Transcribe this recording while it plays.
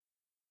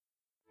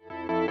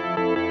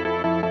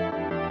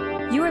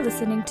You're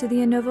listening to the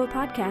Innovo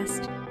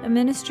Podcast, a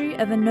ministry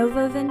of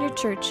Innovo Vineyard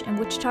Church in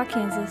Wichita,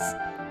 Kansas.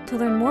 To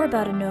learn more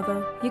about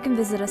Innovo, you can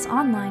visit us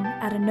online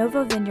at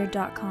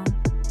innovovineyard.com.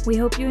 We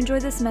hope you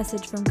enjoy this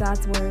message from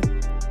God's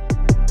Word.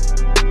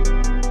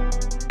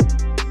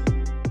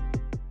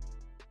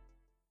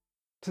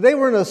 Today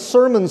we're in a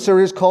sermon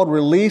series called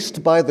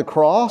Released by the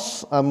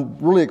Cross. I'm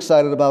really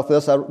excited about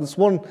this. This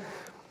one,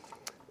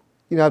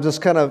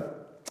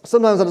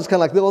 sometimes I just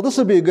kind of like, well, this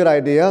would be a good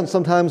idea. And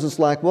sometimes it's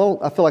like, well,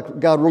 I feel like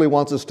God really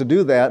wants us to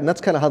do that. And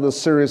that's kind of how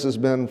this series has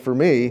been for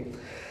me.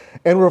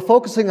 And we're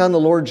focusing on the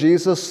Lord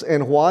Jesus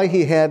and why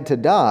He had to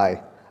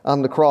die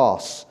on the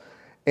cross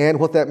and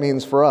what that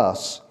means for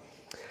us.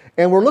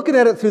 And we're looking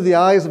at it through the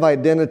eyes of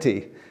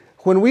identity.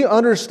 When we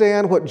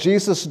understand what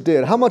Jesus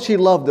did, how much He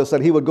loved us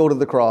that He would go to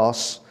the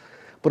cross,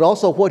 but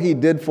also what He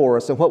did for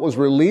us and what was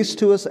released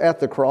to us at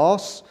the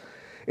cross,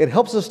 it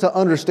helps us to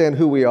understand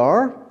who we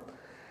are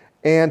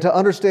and to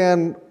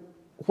understand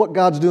what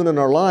God's doing in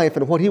our life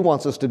and what He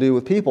wants us to do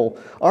with people.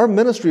 Our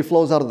ministry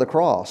flows out of the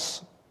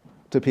cross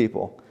to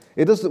people.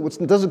 It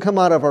doesn't come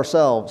out of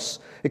ourselves.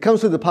 It comes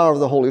through the power of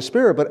the Holy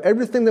Spirit, but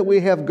everything that we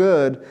have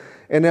good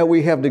and that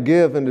we have to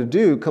give and to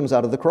do comes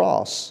out of the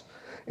cross.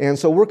 And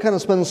so we're kind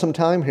of spending some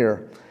time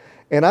here.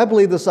 And I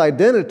believe this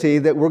identity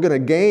that we're going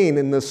to gain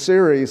in this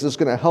series is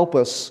going to help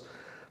us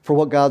for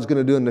what God's going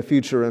to do in the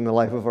future in the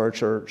life of our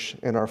church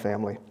and our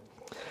family.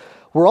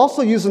 We're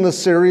also using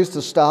this series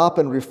to stop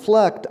and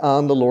reflect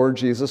on the Lord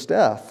Jesus'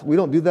 death. We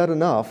don't do that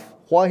enough.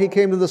 Why He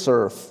came to this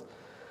earth,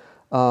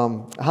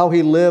 how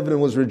He lived and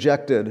was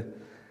rejected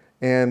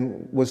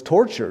and was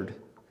tortured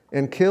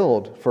and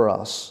killed for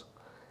us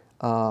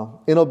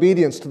in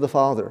obedience to the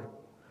Father.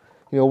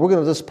 We're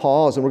going to just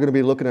pause and we're going to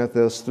be looking at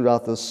this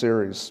throughout this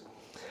series.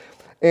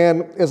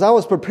 And as I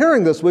was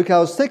preparing this week, I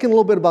was thinking a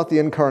little bit about the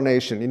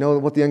incarnation. You know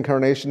what the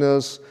incarnation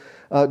is?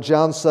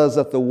 John says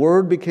that the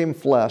Word became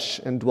flesh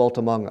and dwelt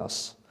among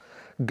us.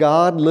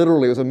 God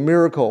literally, it was a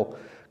miracle.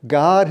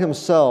 God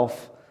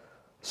Himself,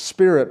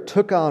 Spirit,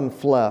 took on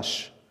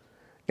flesh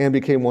and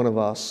became one of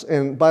us.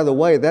 And by the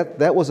way,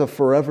 that was a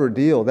forever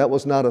deal. That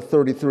was not a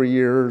 33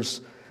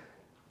 years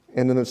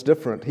and then it's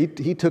different.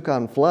 He took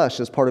on flesh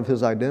as part of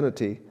His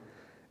identity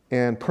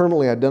and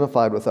permanently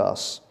identified with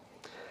us.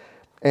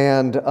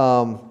 And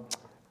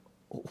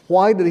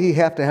why did He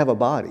have to have a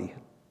body?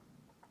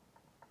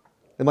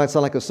 It might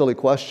sound like a silly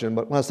question,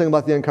 but when I was thinking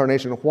about the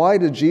incarnation, why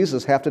did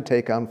Jesus have to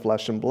take on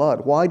flesh and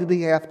blood? Why did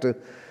He have to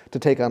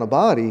take on a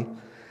body?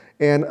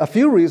 And a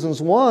few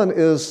reasons. One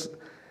is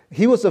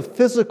He was a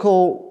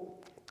physical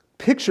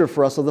picture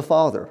for us of the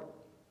Father.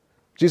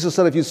 Jesus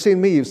said, if you've seen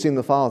me, you've seen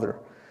the Father.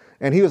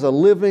 And He was a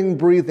living,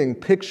 breathing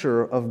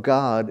picture of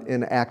God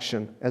in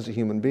action as a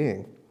human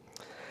being.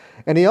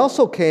 And He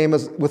also came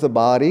with a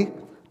body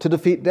to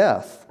defeat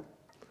death.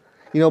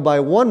 By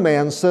one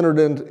man sin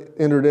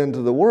entered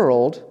into the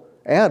world,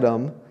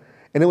 Adam,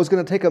 and it was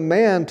going to take a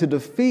man to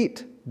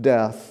defeat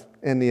death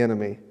and the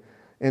enemy.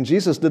 And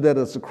Jesus did that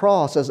at the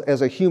cross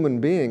as a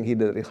human being. He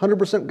did it.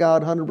 100%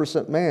 God,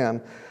 100%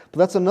 man. But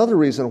that's another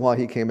reason why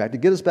He came back, to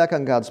get us back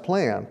on God's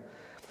plan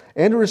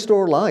and to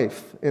restore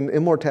life and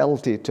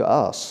immortality to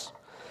us.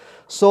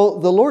 So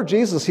the Lord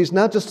Jesus, He's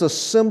not just a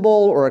symbol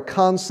or a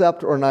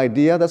concept or an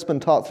idea that's been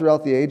taught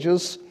throughout the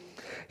ages.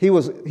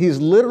 He's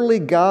literally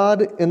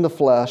God in the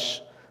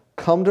flesh,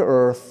 come to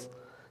earth.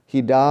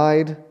 He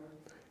died.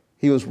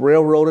 He was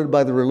railroaded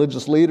by the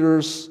religious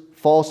leaders,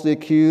 falsely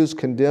accused,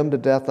 condemned to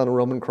death on a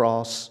Roman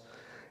cross,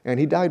 and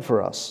He died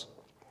for us.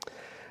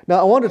 Now,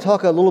 I want to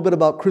talk a little bit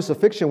about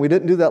crucifixion. We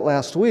didn't do that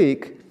last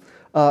week.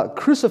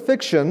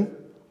 Crucifixion,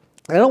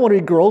 I don't want to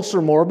be gross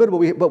or morbid,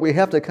 but we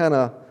have to kind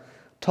of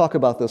talk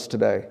about this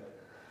today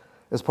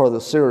as part of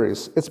the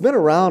series. It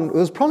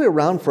was probably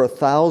around for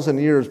 1,000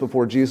 years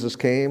before Jesus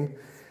came.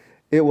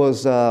 It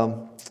was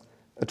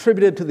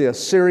attributed to the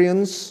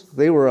Assyrians.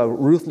 They were a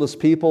ruthless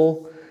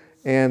people,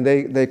 and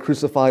they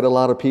crucified a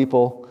lot of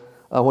people.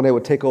 When they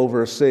would take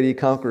over a city,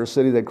 conquer a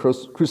city, they'd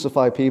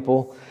crucify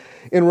people.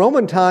 In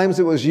Roman times,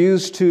 it was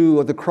used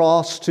the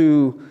cross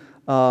to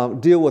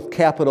deal with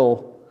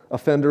capital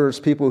offenders,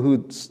 people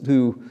who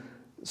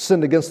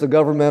sinned against the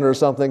government or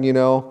something,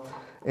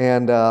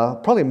 and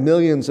probably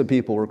millions of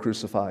people were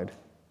crucified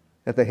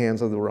at the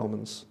hands of the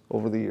Romans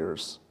over the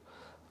years.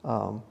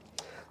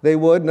 They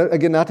would,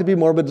 again, not to be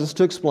morbid, just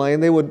to explain,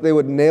 they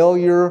would nail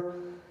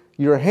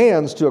your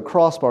hands to a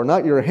crossbar.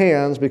 Not your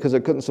hands because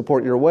it couldn't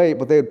support your weight,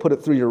 but they would put it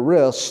through your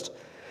wrist.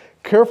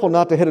 Careful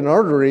not to hit an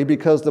artery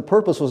because the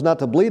purpose was not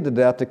to bleed to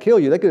death, to kill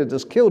you. They could have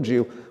just killed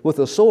you with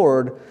a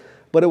sword,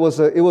 but it was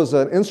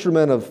an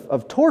instrument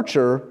of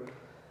torture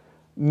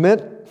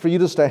meant for you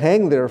just to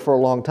hang there for a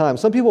long time.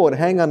 Some people would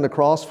hang on the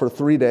cross for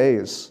 3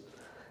 days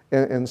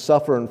and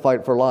suffer and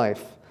fight for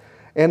life.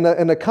 And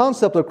the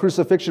concept of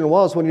crucifixion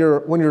was when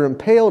you're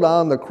impaled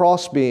on the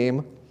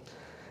crossbeam,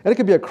 and it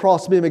could be a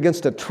crossbeam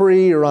against a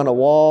tree or on a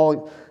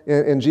wall.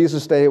 In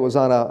Jesus' day, it was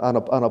on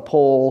a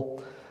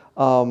pole.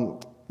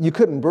 You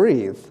couldn't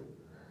breathe,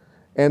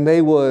 and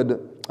they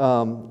would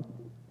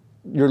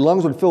your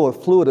lungs would fill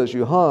with fluid as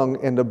you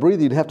hung, and to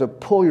breathe, you'd have to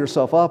pull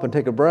yourself up and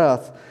take a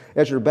breath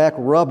as your back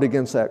rubbed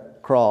against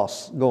that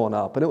cross going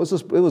up. And it was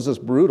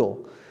just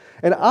brutal.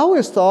 And I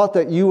always thought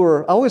that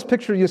you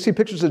see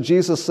pictures of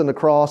Jesus and the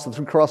cross, the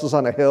three crosses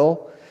on a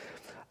hill.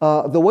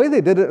 The way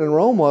they did it in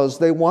Rome was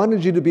they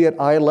wanted you to be at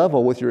eye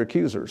level with your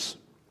accusers.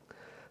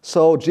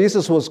 So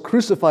Jesus was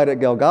crucified at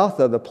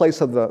Golgotha, the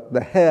place of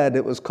the head,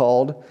 it was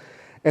called,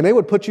 and they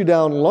would put you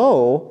down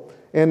low,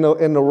 and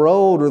the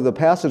road or the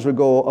passage would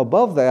go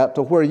above that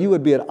to where you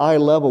would be at eye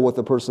level with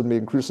the person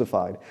being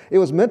crucified. It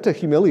was meant to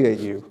humiliate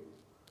you.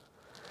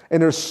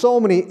 And there's so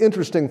many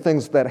interesting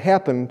things that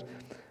happened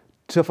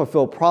to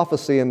fulfill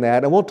prophecy in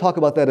that, and we'll talk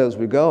about that as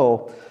we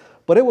go.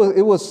 But it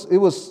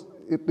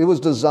was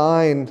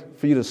designed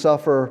for you to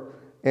suffer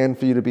and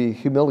for you to be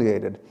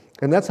humiliated.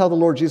 And that's how the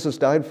Lord Jesus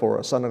died for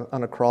us, on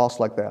a cross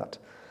like that.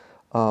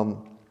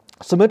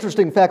 Some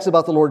interesting facts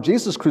about the Lord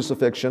Jesus'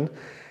 crucifixion.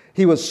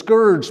 He was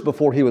scourged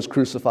before he was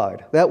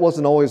crucified. That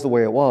wasn't always the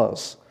way it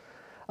was.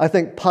 I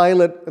think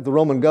Pilate, the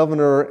Roman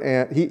governor,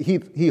 and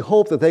he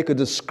hoped that they could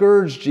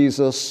discourage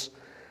Jesus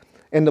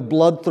and the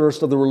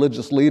bloodthirst of the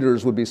religious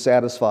leaders would be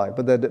satisfied,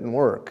 but that didn't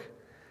work.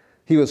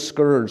 He was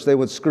scourged. They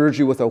would scourge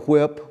you with a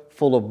whip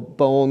full of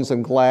bones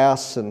and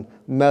glass and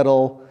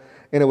metal,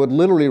 and it would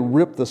literally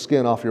rip the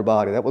skin off your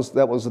body. That was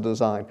the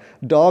design.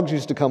 Dogs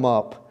used to come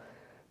up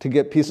to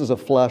get pieces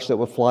of flesh that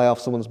would fly off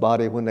someone's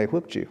body when they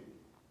whipped you.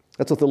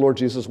 That's what the Lord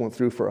Jesus went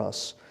through for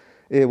us.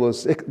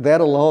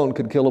 That alone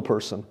could kill a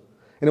person.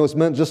 And it was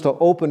meant just to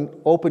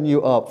open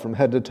you up from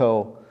head to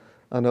toe,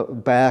 on the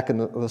back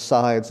and the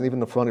sides and even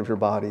the front of your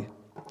body.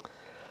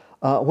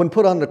 When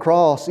put on the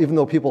cross, even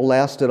though people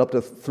lasted up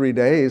to 3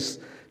 days,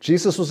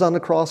 Jesus was on the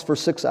cross for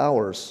 6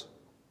 hours.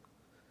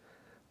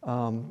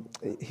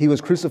 He was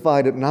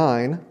crucified at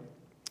 9,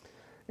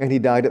 and he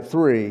died at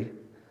 3,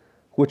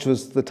 which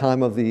was the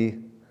time of the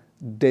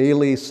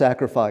daily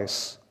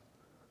sacrifice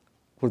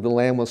where the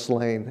lamb was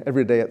slain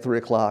every day at 3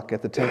 o'clock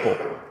at the temple.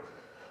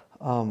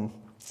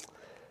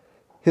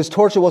 His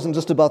torture wasn't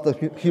just about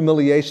the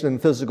humiliation and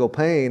physical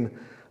pain,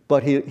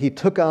 but he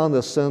took on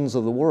the sins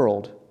of the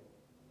world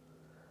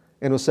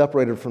and was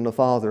separated from the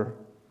Father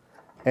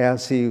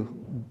as he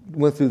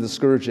went through the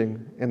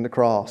scourging and the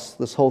cross.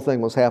 This whole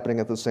thing was happening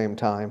at the same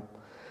time.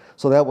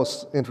 So that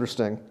was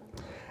interesting.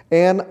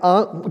 And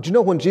do you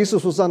know, when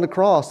Jesus was on the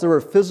cross, there were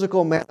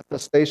physical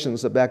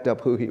manifestations that backed up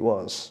who he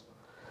was.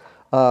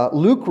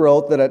 Luke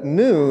wrote that at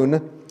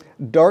noon,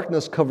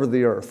 darkness covered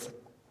the earth.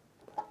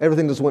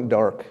 Everything just went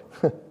dark.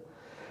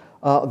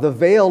 The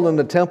veil in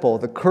the temple,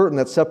 the curtain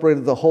that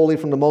separated the holy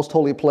from the most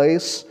holy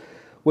place,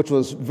 which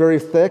was very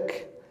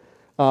thick,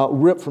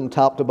 ripped from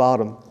top to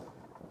bottom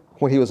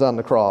when he was on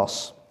the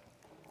cross.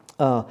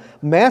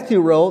 Matthew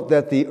wrote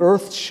that the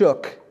earth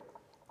shook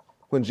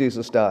when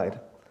Jesus died,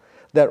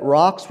 that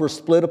rocks were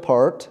split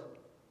apart,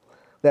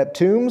 that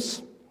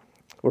tombs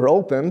were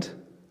opened,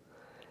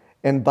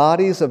 and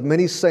bodies of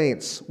many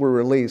saints were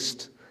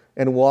released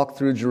and walked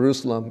through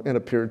Jerusalem and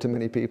appeared to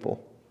many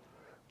people.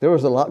 There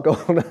was a lot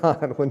going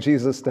on when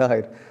Jesus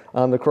died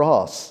on the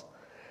cross.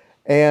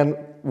 And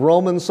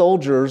Roman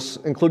soldiers,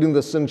 including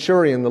the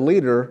centurion, the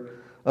leader,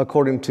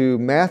 according to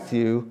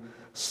Matthew,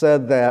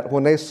 said that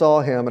when they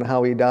saw him and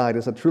how he died,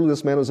 they said, truly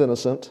this man was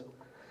innocent,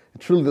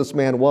 and truly this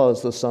man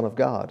was the Son of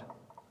God.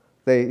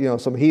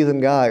 Some heathen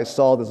guys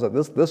saw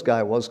this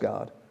guy was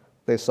God.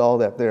 They saw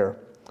that there.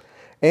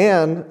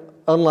 And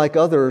unlike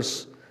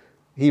others,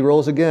 he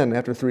rose again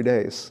after 3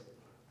 days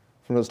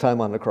from his time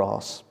on the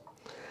cross.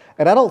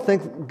 And I don't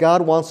think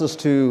God wants us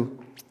to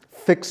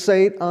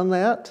fixate on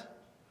that.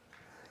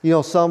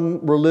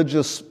 Some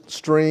religious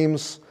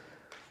streams,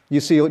 you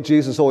see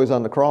Jesus always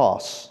on the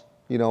cross,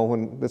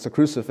 when it's a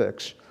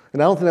crucifix.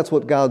 And I don't think that's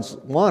what God's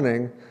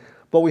wanting,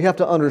 but we have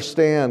to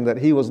understand that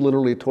he was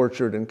literally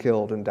tortured and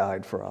killed and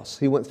died for us.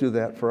 He went through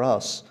that for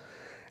us.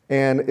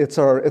 And it's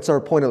our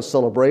point of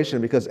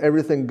celebration because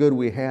everything good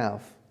we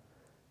have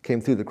came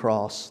through the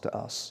cross to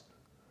us.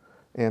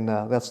 And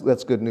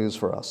that's good news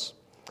for us.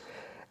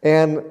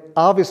 And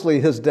obviously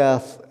his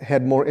death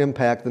had more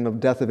impact than the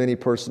death of any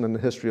person in the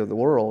history of the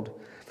world.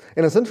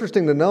 And it's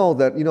interesting to know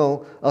that,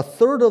 a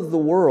third of the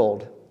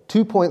world,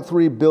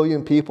 2.3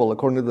 billion people,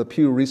 according to the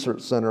Pew Research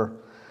Center,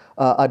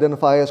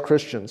 identify as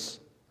Christians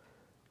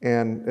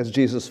and as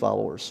Jesus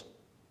followers.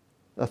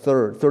 A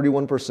third,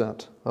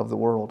 31% of the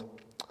world.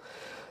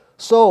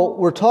 So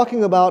we're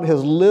talking about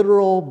his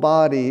literal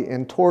body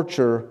and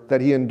torture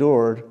that he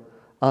endured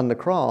on the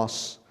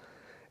cross.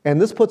 And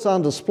this puts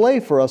on display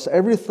for us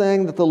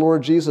everything that the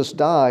Lord Jesus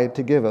died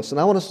to give us. And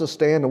I want us to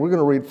stand, and we're going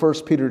to read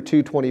 1 Peter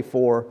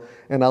 2:24,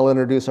 and I'll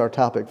introduce our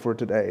topic for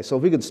today. So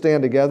if we could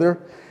stand together,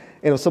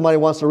 and if somebody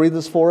wants to read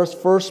this for us,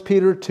 1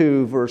 Peter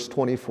 2, verse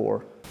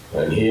 24.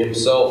 And he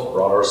himself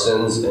brought our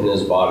sins in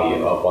his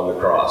body up on the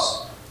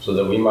cross, so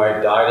that we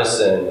might die to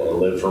sin and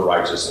live for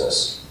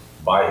righteousness.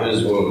 By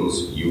his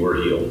wounds you were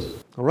healed.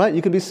 All right,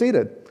 you can be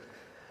seated.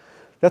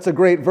 That's a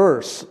great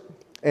verse.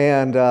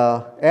 And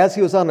as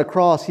he was on the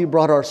cross, he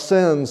bore our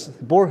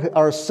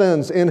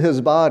sins in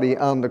his body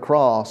on the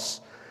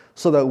cross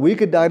so that we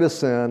could die to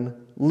sin,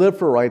 live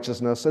for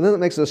righteousness. And then it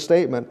makes a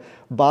statement,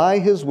 by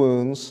his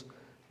wounds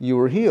you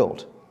were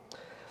healed.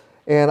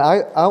 And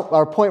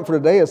our point for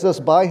today is this: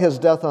 by his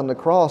death on the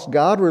cross,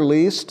 God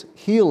released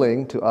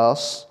healing to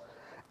us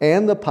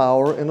and the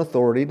power and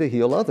authority to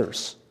heal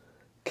others.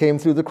 Came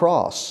through the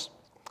cross.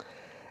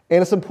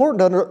 And it's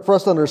important for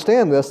us to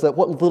understand this, that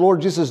what the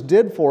Lord Jesus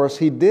did for us,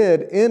 he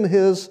did in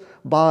his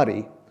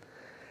body.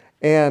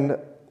 And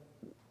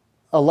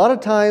a lot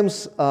of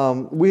times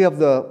we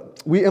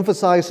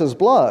emphasize his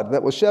blood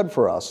that was shed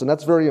for us, and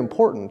that's very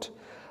important.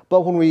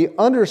 But when we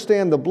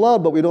understand the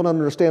blood, but we don't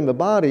understand the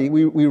body,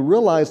 we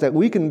realize that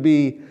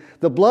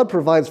the blood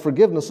provides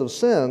forgiveness of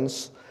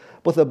sins,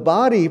 but the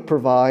body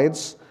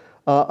provides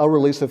a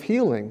release of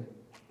healing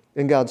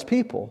in God's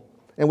people.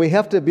 And we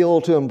have to be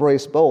able to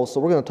embrace both, so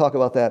we're going to talk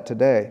about that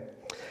today.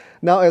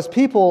 Now, as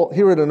people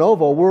here at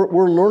Innovo,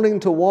 we're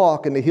learning to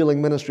walk in the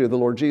healing ministry of the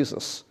Lord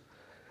Jesus.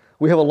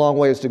 We have a long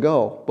ways to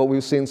go, but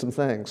we've seen some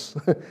things.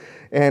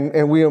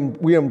 and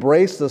we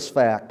embrace this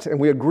fact, and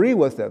we agree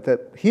with it,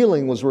 that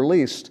healing was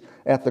released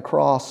at the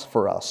cross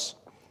for us.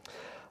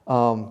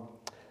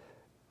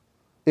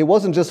 It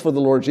wasn't just for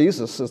the Lord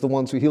Jesus as the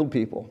ones who healed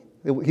people.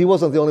 He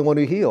wasn't the only one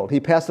who healed. He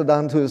passed it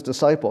on to his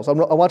disciples. I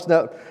watched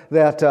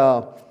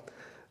that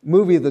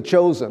movie, The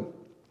Chosen.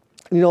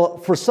 You know,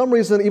 for some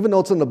reason, even though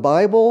it's in the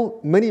Bible,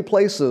 many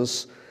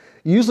places,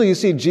 usually you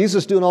see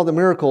Jesus doing all the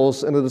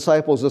miracles and the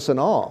disciples just in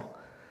awe.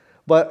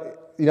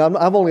 But, you know,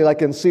 I'm only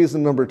like in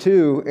season number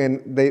 2,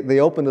 and they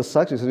opened this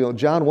section and said, you know,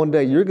 John, one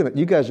day you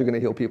guys are going to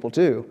heal people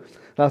too.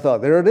 And I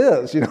thought, there it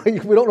is. You know,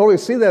 we don't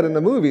always see that in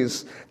the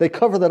movies. They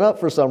cover that up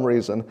for some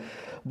reason.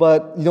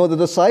 But, you know, the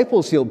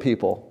disciples healed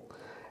people.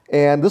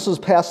 And this was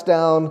passed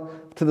down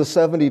to the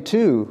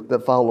 72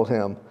 that followed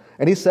him.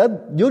 And he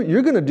said,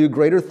 you're going to do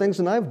greater things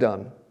than I've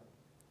done.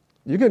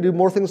 You're going to do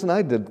more things than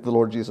I did, the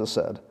Lord Jesus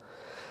said.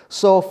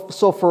 So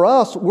for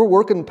us, we're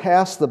working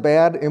past the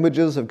bad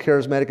images of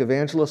charismatic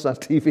evangelists on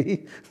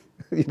TV.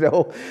 You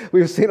know,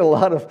 we've seen a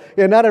lot of,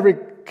 not every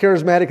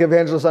charismatic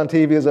evangelist on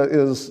TV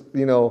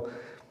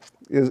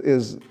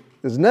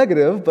is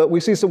negative, but we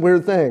see some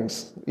weird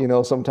things, you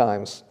know,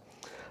 sometimes.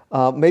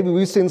 Maybe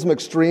we've seen some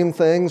extreme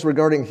things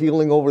regarding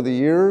healing over the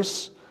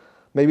years,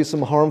 maybe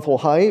some harmful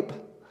hype.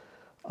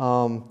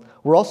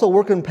 We're also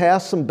working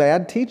past some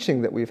bad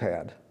teaching that we've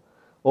had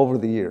over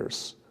the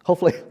years.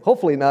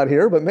 Hopefully not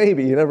here, but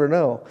maybe, you never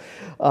know.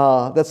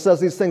 That says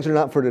these things are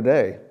not for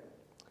today.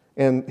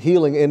 And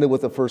healing ended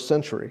with the first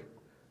century,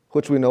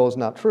 which we know is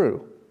not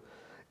true.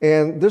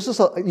 And there's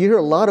you hear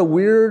a lot of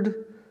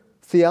weird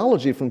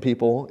theology from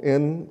people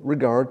in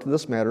regard to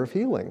this matter of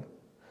healing.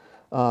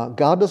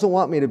 God doesn't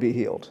want me to be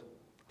healed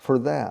for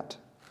that.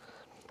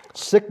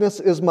 Sickness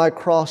is my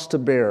cross to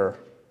bear.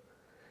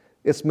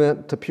 It's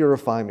meant to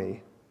purify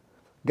me.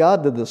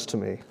 God did this to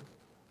me.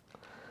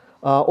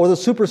 Or the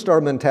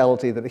superstar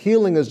mentality, that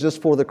healing is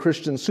just for the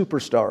Christian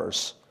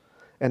superstars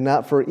and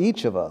not for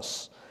each of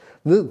us.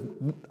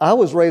 I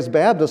was raised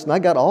Baptist and I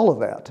got all of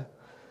that.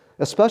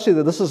 Especially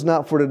that this is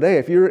not for today.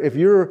 If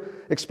you're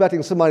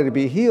expecting somebody to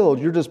be healed,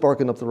 you're just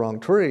barking up the wrong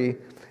tree.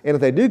 And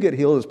if they do get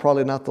healed, it's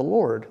probably not the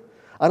Lord.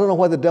 I don't know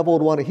why the devil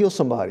would want to heal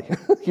somebody,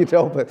 you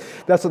know, but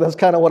that's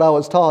kind of what I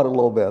was taught a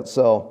little bit.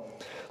 So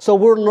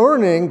we're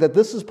learning that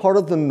this is part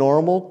of the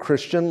normal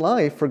Christian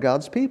life for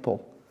God's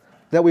people,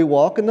 that we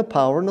walk in the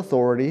power and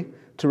authority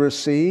to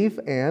receive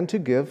and to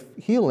give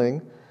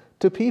healing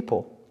to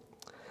people.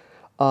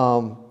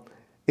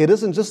 It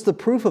isn't just the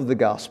proof of the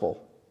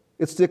gospel,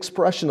 it's the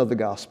expression of the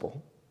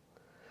gospel.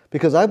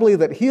 Because I believe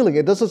that healing,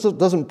 it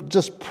doesn't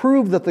just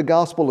prove that the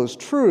gospel is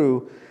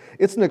true,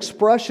 it's an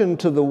expression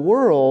to the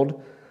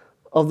world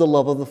of the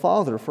love of the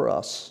Father for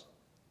us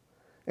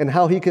and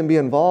how He can be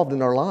involved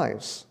in our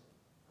lives.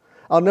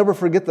 I'll never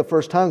forget the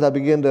first times I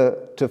began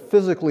to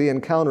physically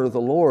encounter the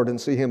Lord and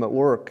see Him at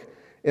work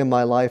in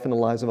my life and the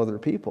lives of other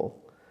people.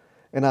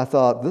 And I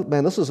thought,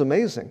 man, this is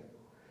amazing.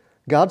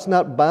 God's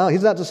not bound.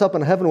 He's not just up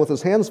in heaven with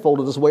His hands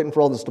folded, just waiting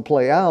for all this to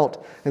play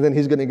out, and then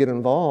He's going to get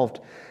involved.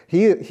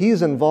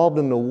 He's involved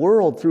in the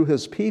world through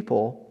His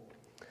people,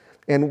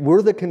 and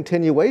we're the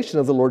continuation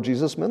of the Lord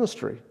Jesus'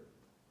 ministry.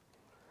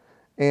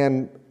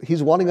 And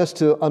He's wanting us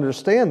to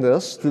understand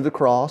this through the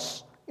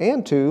cross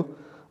and to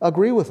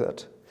agree with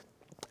it.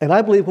 And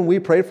I believe when we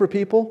pray for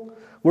people,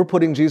 we're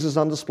putting Jesus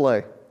on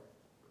display.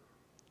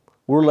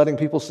 We're letting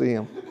people see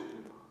Him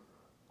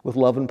with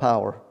love and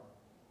power.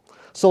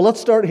 So let's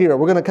start here.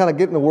 We're going to kind of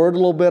get in the Word a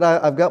little bit.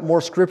 I've got more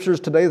scriptures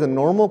today than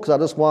normal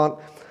because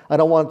I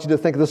don't want you to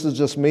think this is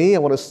just me. I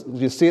want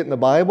you to see it in the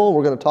Bible.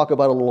 We're going to talk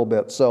about it a little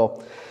bit.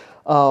 So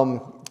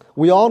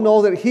we all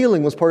know that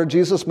healing was part of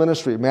Jesus'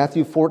 ministry,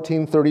 Matthew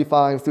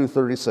 14:35 through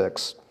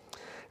 36.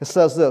 It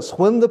says this: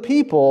 when the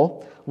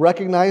people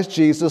recognized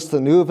Jesus,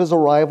 the news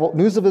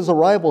of His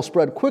arrival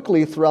spread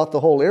quickly throughout the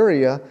whole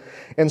area,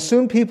 and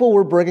soon people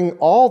were bringing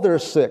all their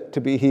sick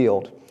to be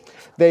healed.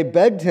 They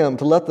begged Him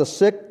to let the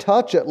sick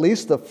touch at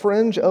least the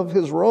fringe of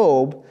His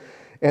robe,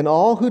 and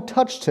all who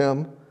touched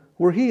Him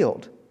were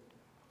healed.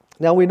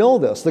 Now we know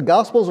this. The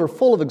Gospels are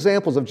full of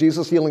examples of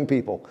Jesus healing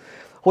people.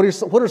 What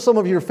are some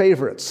of your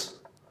favorites?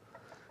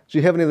 Do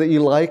you have any that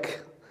you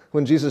like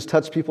when Jesus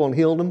touched people and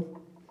healed them?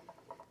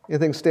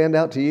 Anything stand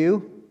out to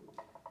you?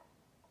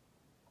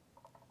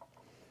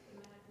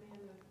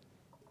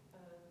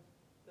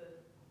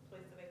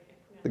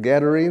 The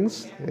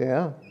Gadarenes?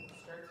 Yeah.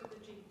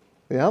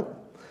 Yep.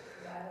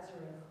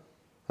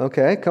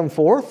 Okay, come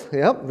forth.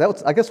 Yep.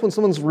 That's, I guess when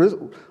someone's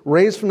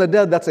raised from the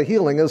dead, that's a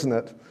healing, isn't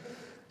it?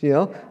 You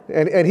know?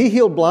 And he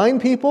healed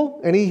blind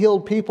people, and he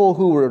healed people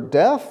who were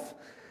deaf.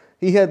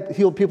 He had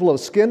healed people of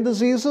skin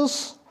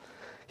diseases.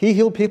 He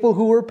healed people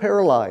who were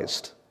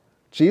paralyzed.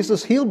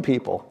 Jesus healed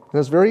people.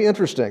 That's very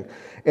interesting.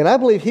 And I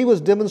believe he was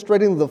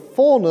demonstrating the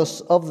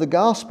fullness of the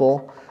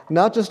gospel,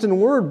 not just in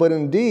word, but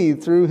in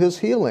deed through his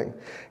healing.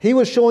 He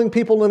was showing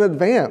people in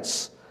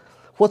advance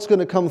what's going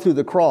to come through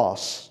the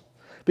cross.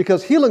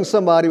 Because healing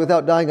somebody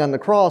without dying on the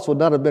cross would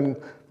not have been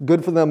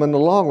good for them in the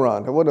long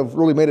run. It wouldn't have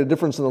really made a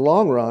difference in the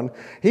long run.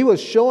 He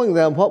was showing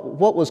them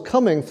what was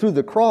coming through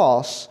the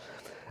cross,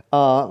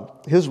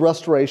 his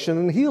restoration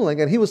and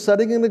healing. And he was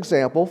setting an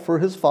example for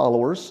his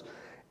followers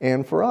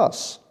and for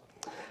us.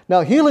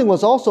 Now, healing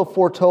was also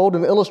foretold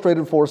and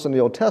illustrated for us in the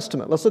Old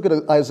Testament. Let's look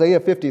at Isaiah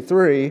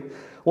 53,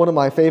 one of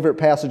my favorite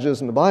passages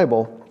in the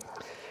Bible.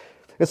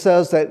 It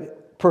says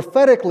that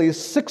prophetically,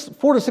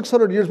 400 to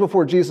 600 years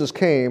before Jesus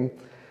came,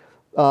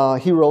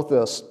 he wrote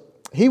this: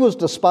 "He was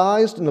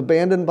despised and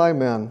abandoned by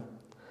men,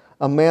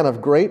 a man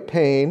of great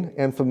pain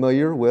and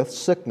familiar with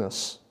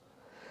sickness.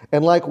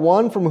 And like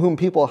one from whom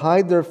people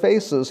hide their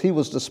faces, he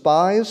was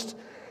despised,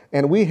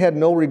 and we had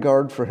no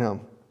regard for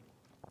him.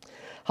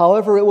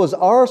 However, it was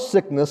our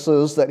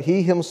sicknesses that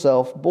he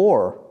himself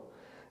bore,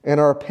 and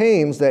our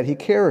pains that he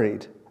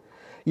carried.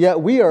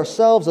 Yet we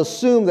ourselves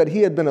assumed that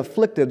he had been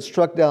afflicted,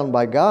 struck down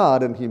by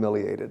God, and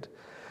humiliated.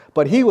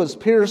 But he was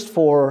pierced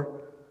for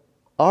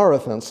our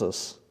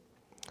offenses.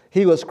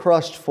 He was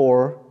crushed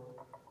for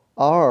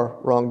our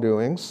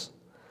wrongdoings.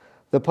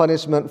 The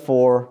punishment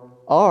for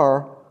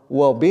our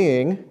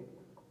well-being,"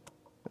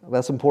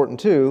 that's important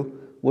too,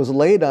 "was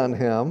laid on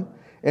him,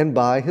 and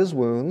by his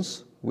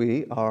wounds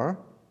we are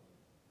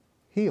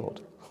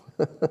healed."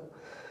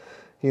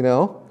 You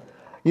know,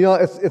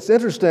 it's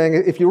interesting.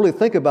 If you really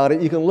think about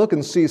it, you can look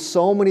and see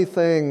so many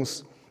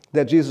things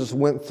that Jesus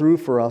went through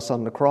for us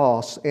on the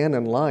cross and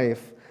in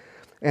life,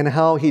 and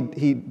how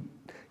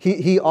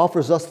he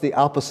offers us the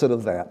opposite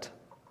of that.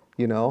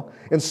 You know,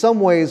 in some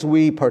ways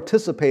we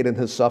participate in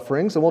his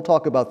sufferings, and we'll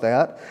talk about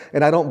that.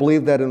 And I don't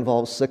believe that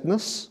involves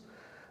sickness.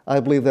 I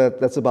believe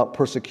that that's about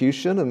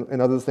persecution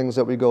and other things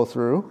that we go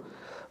through.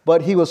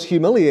 But he was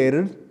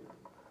humiliated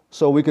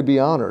so we could be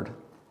honored.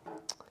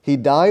 He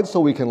died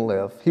so we can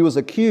live. He was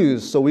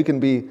accused so we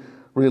can be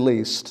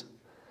released.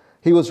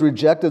 He was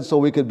rejected so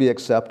we could be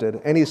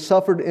accepted. And he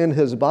suffered in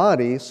his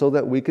body so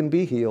that we can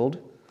be healed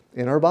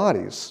in our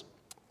bodies.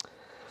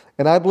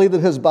 And I believe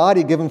that his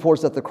body given for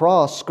us at the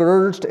cross,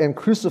 scourged and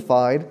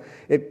crucified,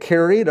 it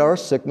carried our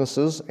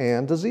sicknesses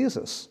and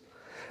diseases.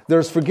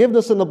 There's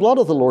forgiveness in the blood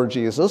of the Lord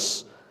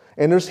Jesus,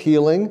 and there's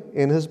healing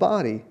in his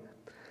body.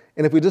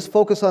 And if we just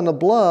focus on the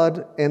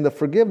blood and the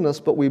forgiveness,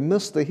 but we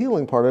miss the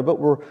healing part of it,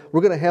 we're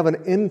going to have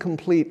an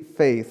incomplete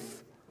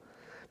faith.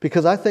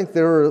 Because I think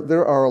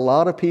there are a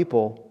lot of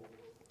people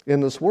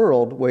in this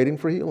world waiting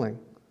for healing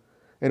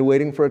and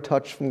waiting for a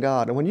touch from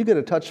God. And when you get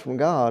a touch from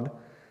God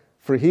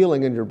for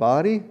healing in your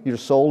body, your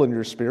soul, and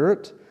your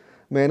spirit,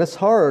 man, it's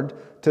hard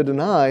to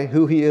deny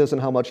who he is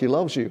and how much he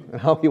loves you and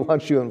how he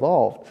wants you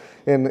involved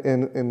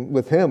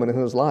with him and in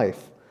his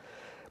life.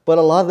 But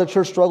a lot of the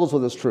church struggles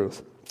with this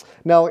truth.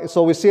 Now,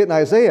 so we see it in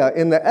Isaiah.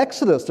 In the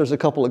Exodus, there's a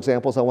couple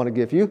examples I want to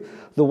give you.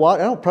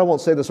 I probably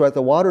won't say this right.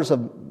 The waters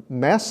of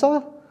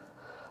Massa.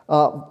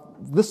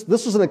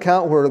 This is an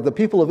account where the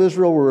people of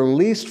Israel were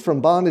released from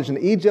bondage in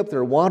Egypt.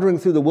 They're wandering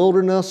through the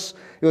wilderness.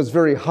 It was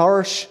very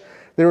harsh.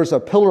 There was a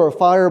pillar of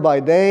fire by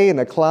day and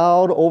a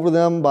cloud over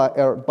them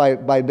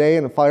by day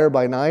and a fire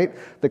by night.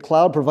 The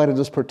cloud provided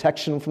this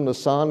protection from the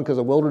sun because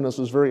the wilderness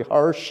was very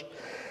harsh.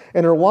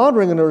 And they're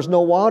wandering and there was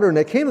no water. And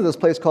they came to this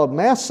place called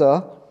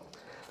Massa,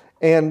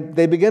 and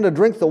they began to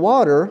drink the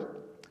water,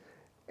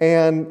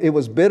 and it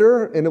was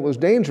bitter and it was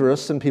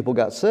dangerous, and people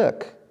got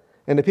sick.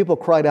 And the people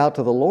cried out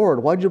to the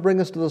Lord, "Why'd you bring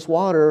us to this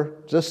water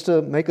just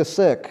to make us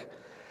sick?"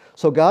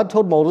 So God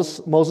told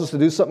Moses to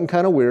do something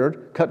kind of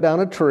weird, cut down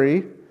a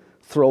tree,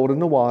 throw it in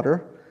the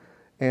water,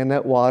 and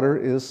that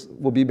water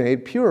will be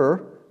made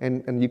pure,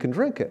 and you can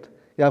drink it.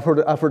 Yeah,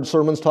 I've heard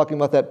sermons talking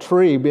about that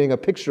tree being a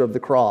picture of the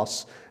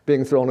cross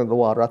being thrown into the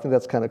water. I think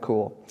that's kind of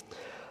cool.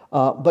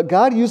 But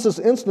God used this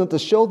incident to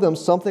show them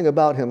something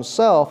about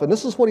himself, and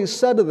this is what he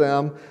said to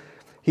them.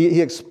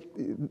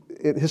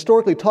 It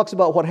historically talks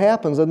about what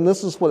happens, and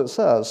this is what it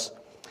says.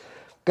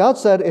 God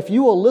said, "If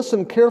you will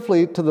listen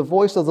carefully to the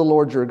voice of the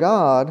Lord your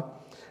God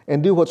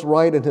and do what's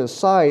right in his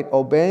sight,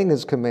 obeying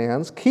his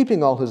commands,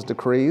 keeping all his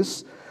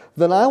decrees,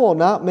 then I will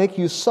not make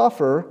you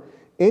suffer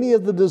any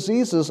of the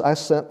diseases I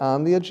sent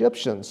on the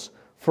Egyptians,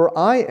 for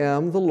I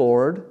am the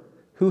Lord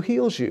who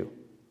heals you."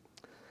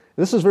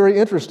 This is very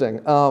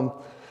interesting.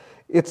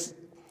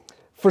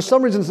 For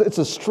some reasons, it's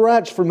a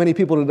stretch for many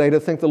people today to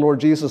think the Lord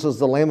Jesus is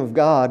the Lamb of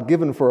God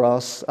given for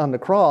us on the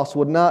cross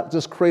would not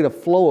just create a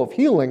flow of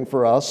healing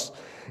for us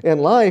in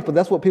life, but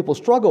that's what people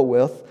struggle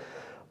with.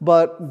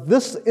 But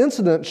this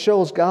incident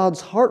shows God's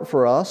heart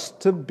for us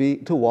to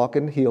walk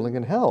in healing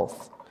and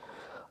health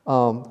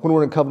when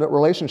we're in covenant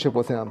relationship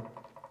with Him.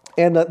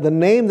 And the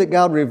name that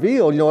God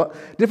revealed,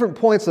 different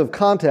points of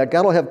contact.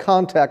 God will have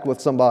contact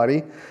with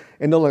somebody,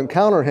 and they'll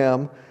encounter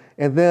Him,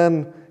 and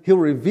then He'll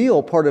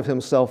reveal part of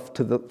Himself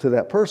to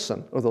that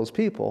person or those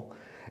people.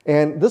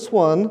 And this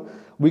one,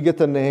 we get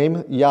the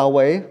name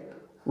Yahweh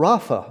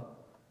Rapha.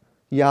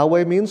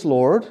 Yahweh means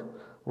Lord.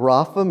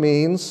 Rapha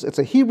means, it's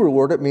a Hebrew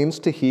word, it means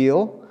to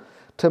heal,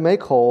 to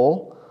make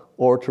whole,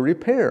 or to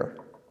repair.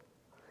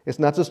 It's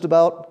not just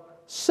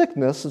about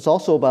sickness, it's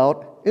also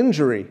about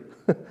injury.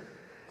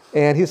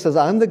 And He says,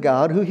 I'm the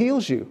God who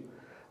heals you.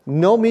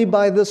 Know me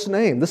by this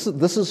name. This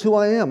is who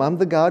I am. I'm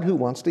the God who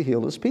wants to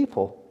heal His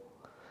people.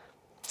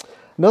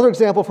 Another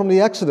example from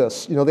the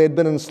Exodus. They had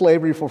been in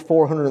slavery for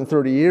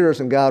 430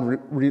 years, and God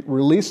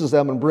releases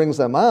them and brings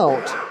them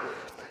out.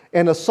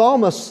 And the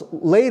psalmist,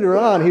 later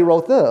on, he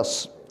wrote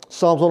this,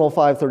 Psalms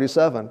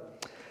 105:37.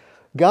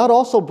 God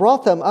also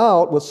brought them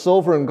out with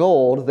silver and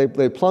gold.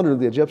 They plundered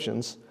the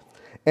Egyptians.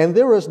 And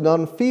there is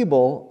none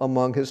feeble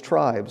among His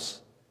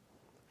tribes.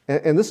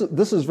 And this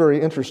is very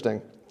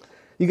interesting.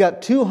 You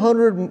got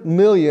 200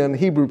 million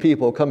Hebrew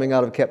people coming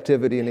out of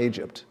captivity in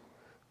Egypt.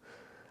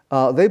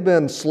 They've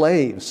been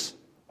slaves.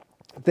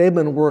 They've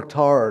been worked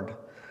hard.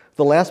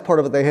 The last part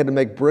of it, they had to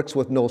make bricks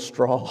with no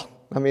straw.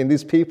 I mean,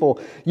 these people,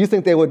 you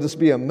think they would just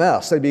be a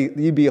mess.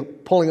 You'd be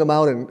pulling them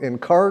out in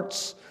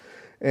carts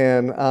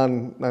and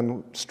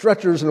on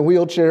stretchers and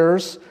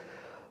wheelchairs.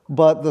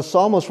 But the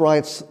psalmist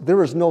writes,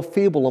 there is no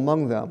feeble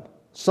among them.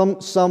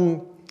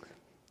 Some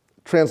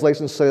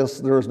translation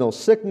says there is no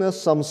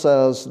sickness. Some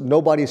says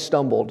nobody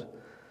stumbled.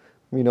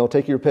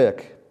 Take your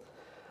pick.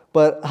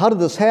 But how did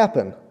this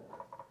happen?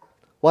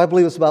 Well, I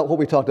believe it's about what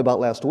we talked about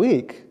last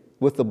week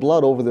with the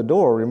blood over the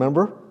door,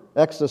 remember?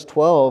 Exodus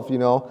 12,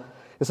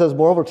 it says,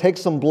 moreover, take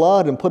some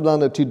blood and put it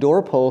on the 2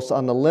 doorposts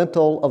on the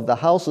lintel of the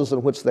houses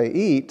in which they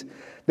eat.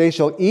 They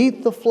shall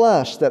eat the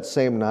flesh that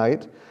same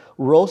night,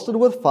 roasted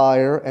with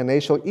fire, and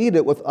they shall eat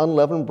it with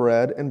unleavened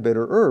bread and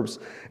bitter herbs.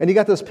 And you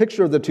got this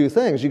picture of the two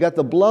things. You got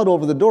the blood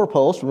over the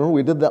doorpost. Remember,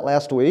 we did that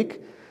last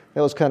week.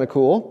 That was kind of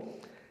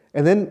cool.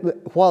 And then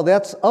while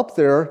that's up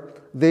there,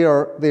 they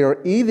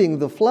are eating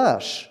the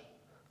flesh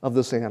of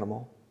this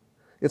animal.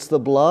 It's the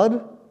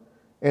blood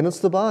and it's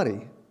the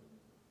body.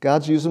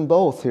 God's using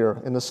both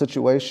here in this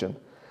situation.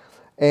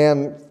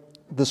 And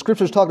the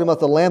Scripture's talking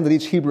about the lamb that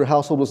each Hebrew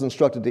household was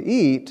instructed to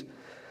eat,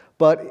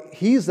 but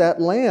He's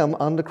that lamb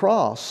on the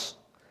cross,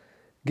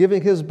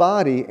 giving His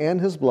body and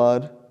His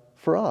blood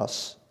for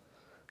us.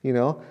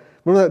 Remember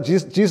that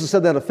Jesus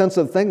said that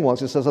offensive thing once.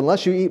 He says,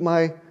 unless you eat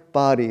my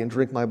body and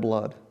drink my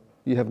blood,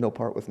 you have no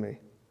part with me.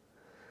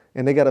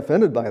 And they got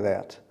offended by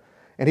that.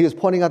 And He was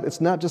pointing out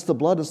it's not just the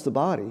blood, it's the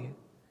body.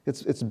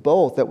 It's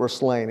both that were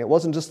slain. It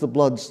wasn't just the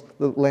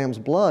lamb's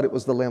blood, it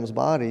was the lamb's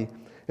body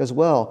as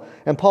well.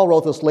 And Paul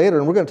wrote this later,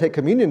 and we're going to take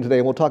communion today,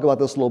 and we'll talk about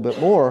this a little bit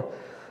more.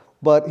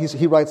 But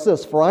he writes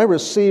this, for I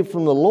received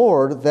from the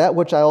Lord that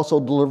which I also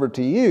delivered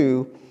to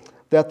you,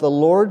 that the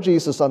Lord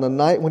Jesus on the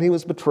night when He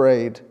was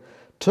betrayed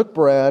took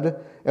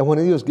bread, and when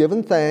He was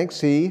given thanks,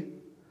 He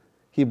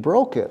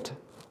broke it.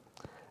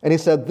 And He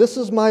said, this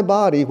is my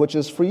body, which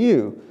is for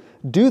you.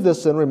 Do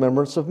this in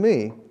remembrance of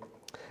me.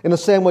 In the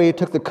same way, He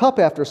took the cup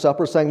after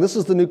supper, saying, this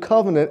is the new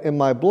covenant in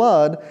my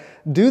blood.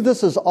 Do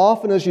this as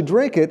often as you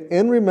drink it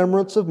in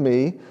remembrance of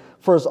me.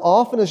 For as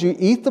often as you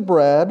eat the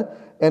bread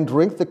and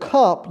drink the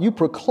cup, you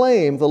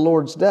proclaim the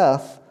Lord's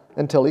death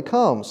until He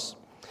comes.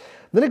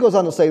 Then it goes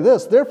on to say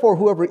this, therefore,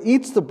 whoever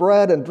eats the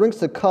bread and drinks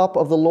the cup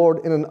of the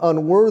Lord in an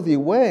unworthy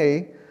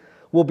way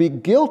will be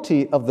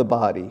guilty of the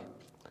body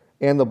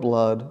and the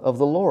blood of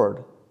the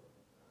Lord.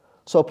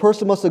 So a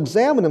person must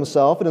examine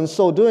himself, and in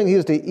so doing he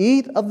is to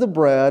eat of the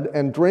bread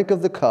and drink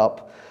of the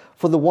cup.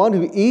 For the one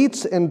who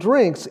eats and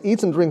drinks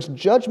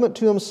judgment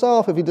to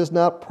himself if he does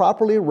not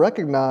properly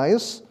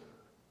recognize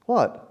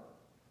what?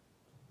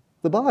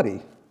 The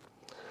body.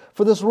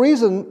 For this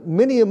reason,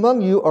 many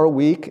among you are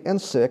weak and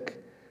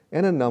sick,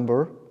 and a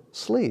number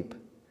sleep.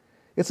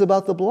 It's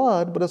about the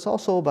blood, but it's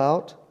also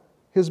about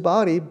His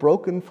body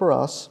broken for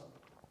us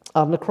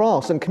on the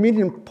cross. And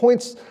communion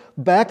points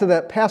back to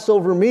that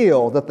Passover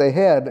meal that they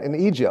had in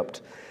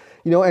Egypt.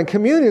 And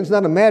communion's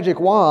not a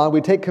magic wand.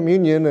 We take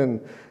communion and,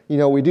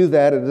 we do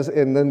that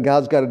and then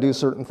God's got to do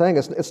certain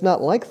things. It's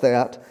not like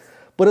that,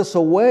 but it's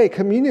a way,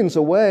 communion's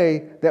a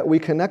way that we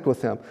connect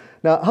with Him.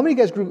 Now, how many of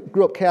you guys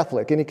grew up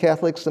Catholic? Any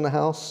Catholics in the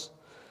house?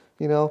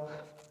 I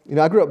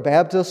grew up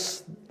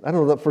Baptist. I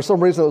don't know, for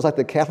some reason it was like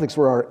the Catholics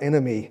were our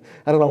enemy.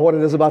 I don't know what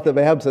it is about the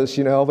Baptists,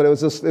 but it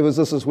was just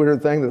this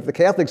weird thing that if the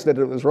Catholics did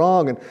it, it was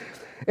wrong.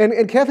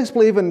 And Catholics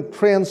believe in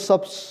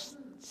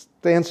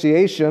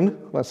transubstantiation.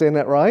 Am I saying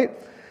that right?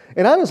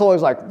 And I was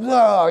always like,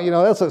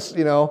 that's just,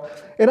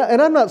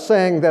 And I'm not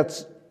saying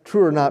that's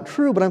true or not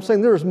true, but I'm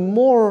saying there's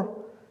more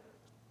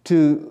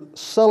to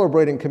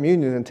celebrating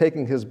communion and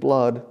taking his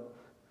blood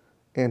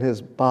and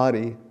his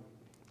body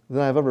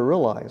than I've ever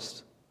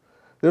realized.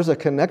 There's a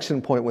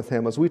connection point with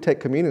him as we take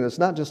communion. It's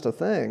not just a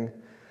thing.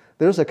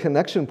 There's a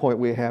connection point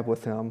we have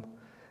with him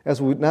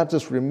as we not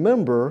just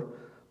remember,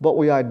 but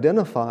we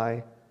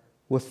identify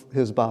with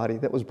his body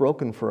that was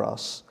broken for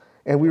us.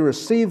 And we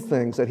receive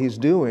things that he's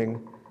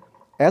doing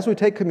as we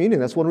take communion.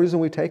 That's one reason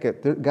we take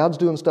it. God's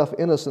doing stuff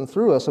in us and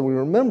through us, and we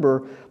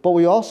remember, but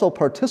we also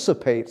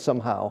participate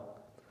somehow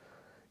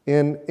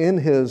in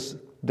his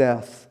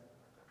death,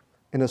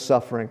 in his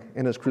suffering,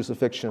 in his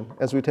crucifixion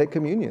as we take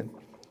communion.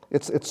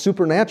 It's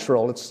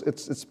supernatural.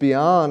 It's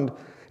beyond,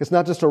 it's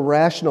not just a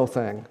rational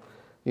thing,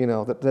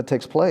 that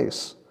takes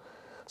place.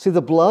 See,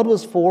 the blood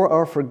was for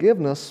our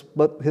forgiveness,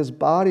 but his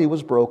body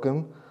was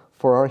broken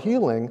for our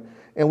healing.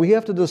 And we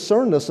have to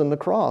discern this in the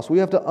cross. We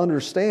have to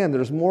understand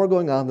there's more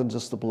going on than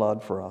just the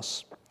blood for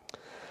us.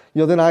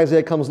 Then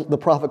the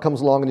prophet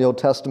comes along in the Old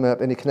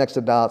Testament, and he connects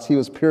the dots. He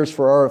was pierced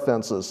for our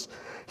offenses.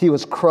 He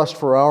was crushed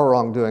for our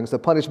wrongdoings. The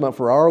punishment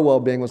for our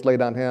well-being was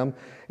laid on him,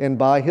 and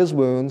by his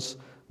wounds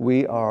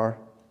we are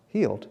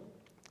healed.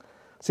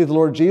 See, the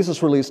Lord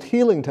Jesus released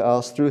healing to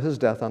us through his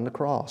death on the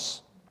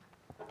cross.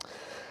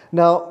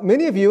 Now,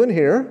 many of you in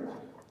here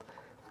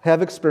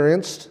have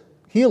experienced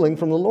healing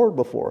from the Lord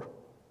before.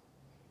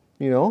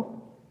 Many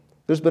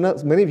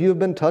of you have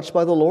been touched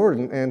by the Lord,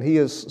 and he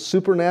has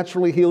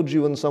supernaturally healed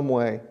you in some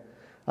way.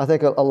 I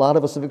think a lot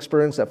of us have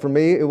experienced that. For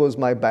me, it was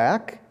my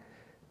back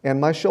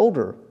and my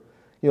shoulder.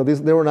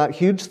 They were not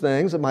huge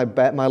things. My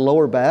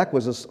lower back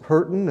was just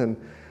hurting,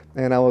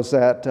 and I was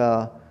at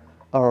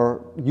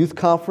our youth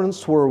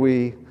conference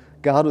where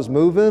God was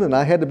moving, and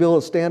I had to be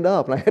able to stand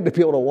up, and I had to be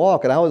able to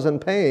walk, and I was in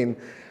pain.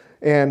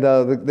 And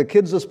the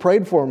kids just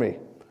prayed for me,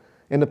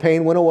 and the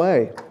pain went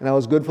away, and I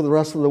was good for the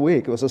rest of the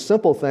week. It was a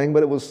simple thing,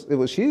 but it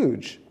was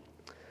huge.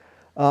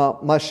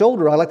 My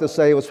shoulder, I like to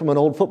say, was from an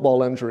old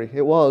football injury.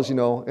 It was, in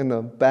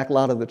the back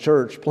lot of the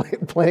church,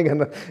 playing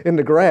in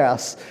the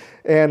grass.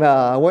 And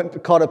I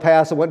caught a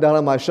pass and went down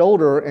on my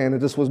shoulder, and it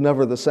just was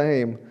never the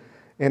same.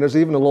 And there's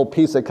even a little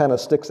piece that kind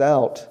of sticks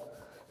out.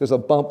 There's a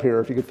bump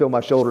here. If you could feel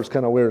my shoulder, it's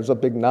kind of weird. There's a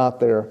big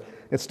knot there.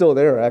 It's still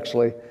there,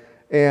 actually.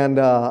 And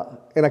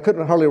I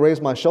couldn't hardly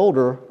raise my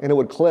shoulder, and it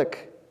would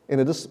click,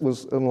 and it just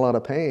was in a lot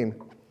of pain.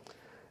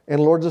 And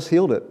the Lord just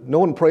healed it. No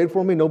one prayed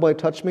for me. Nobody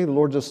touched me.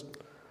 The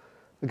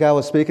guy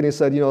was speaking. He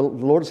said, the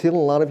Lord's healing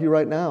a lot of you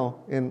right now.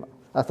 And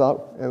I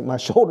thought, and my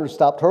shoulder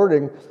stopped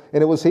hurting,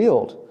 and it was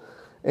healed.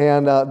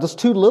 And just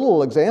two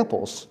little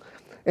examples.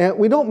 And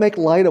we don't make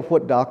light of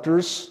what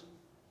doctors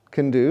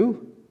can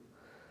do.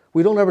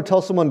 We don't ever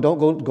tell someone, don't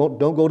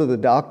go to the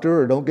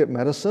doctor or don't get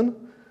medicine.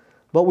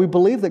 But we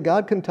believe that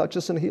God can touch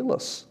us and heal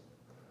us.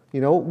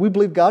 We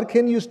believe God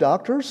can use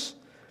doctors.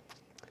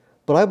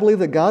 But I believe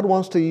that God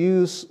wants to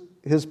use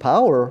his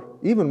power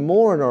even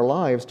more in our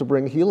lives to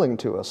bring healing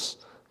to us.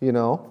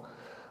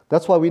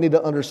 That's why we need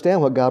to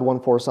understand what God won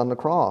for us on the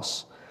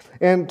cross.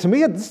 And to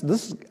me,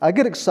 I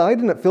get excited,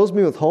 and it fills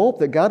me with hope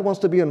that God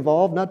wants to be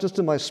involved, not just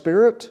in my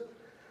spirit,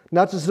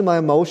 not just in my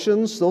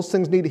emotions. Those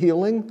things need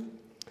healing.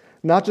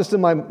 Not just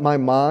in my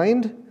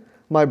mind.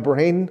 My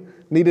brain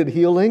needed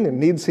healing and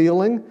needs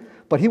healing.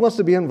 But he wants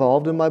to be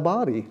involved in my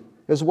body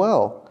as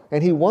well.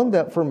 And he won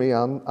that for me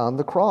on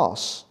the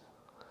cross.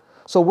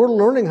 So we're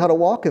learning how to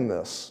walk in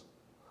this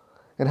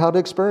and how to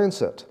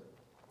experience it.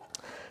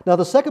 Now,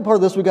 the second part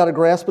of this, we've got to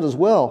grasp it as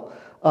well.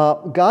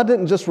 God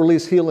didn't just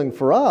release healing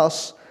for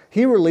us.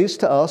 He released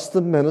to us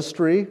the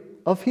ministry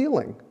of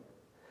healing.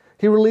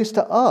 He released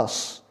to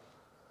us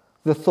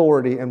the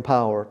authority and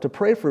power to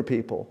pray for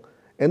people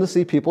and to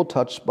see people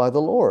touched by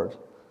the Lord.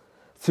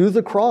 Through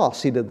the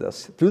cross, he did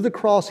this. Through the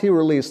cross, he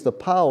released the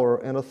power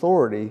and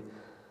authority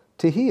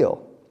to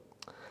heal.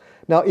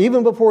 Now,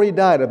 even before he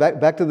died,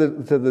 back to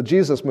the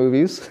Jesus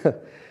movies,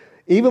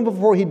 even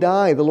before he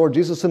died, the Lord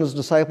Jesus sent his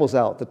disciples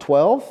out, the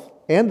 12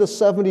 and the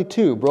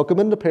 72, broke them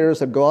into pairs,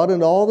 said, go out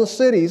into all the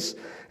cities,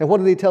 and what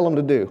did he tell them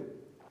to do?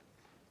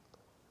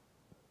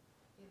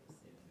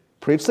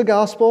 Preach the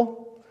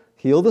gospel,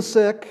 heal the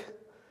sick,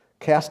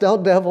 cast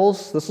out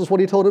devils. This is what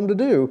he told them to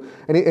do.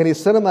 And he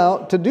sent them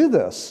out to do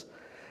this.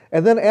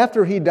 And then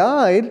after he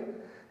died,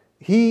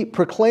 he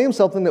proclaimed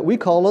something that we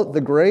call it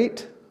the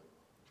Great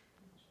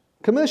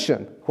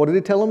Commission. What did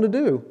he tell them to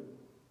do?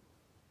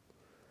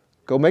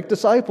 Go make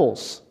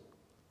disciples,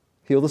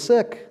 heal the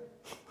sick,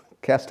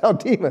 cast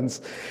out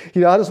demons.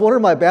 I just wonder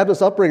in my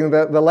Baptist upbringing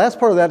that the last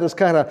part of that is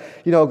kind of,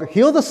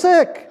 heal the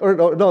sick. Or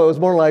no, it was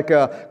more like,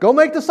 go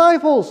make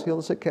disciples, heal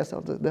the sick, cast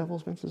out the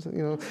devils.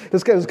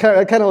 This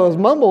kind of was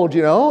mumbled,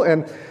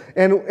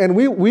 and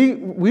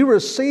we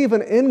receive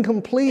an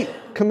incomplete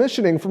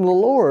commissioning from the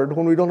Lord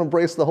when we don't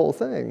embrace the whole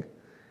thing.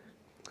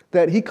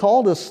 That he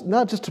called us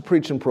not just to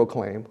preach and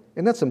proclaim,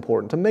 and that's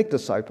important, to make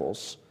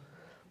disciples,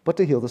 but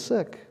to heal the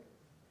sick,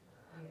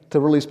 to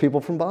release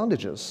people from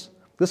bondages.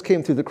 This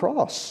came through the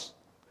cross.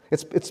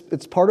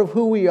 It's part of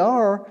who we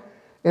are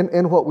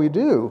and what we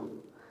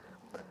do.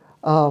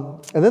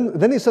 And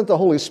then he sent the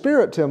Holy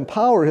Spirit to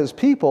empower his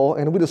people,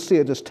 and we just see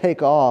it just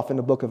take off in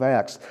the book of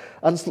Acts.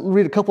 I'll just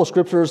read a couple of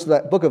scriptures.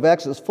 That book of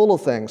Acts is full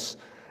of things.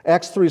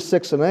 Acts 3,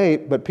 6, and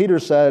 8, but Peter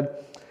said,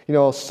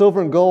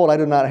 silver and gold I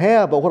do not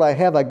have, but what I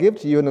have I give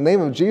to you. In the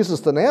name of Jesus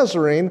the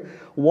Nazarene,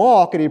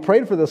 walk. And he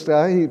prayed for this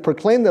guy. He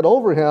proclaimed that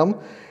over him,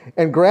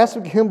 and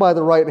grasping him by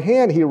the right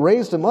hand, he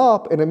raised him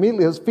up, and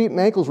immediately his feet and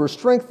ankles were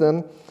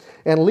strengthened.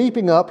 And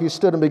leaping up, he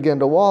stood and began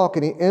to walk,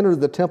 and he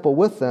entered the temple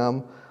with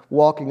them,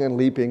 walking and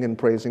leaping and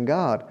praising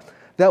God.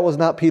 That was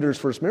not Peter's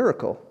first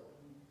miracle.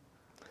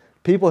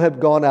 People had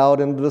gone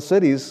out into the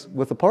cities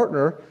with a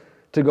partner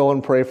to go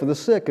and pray for the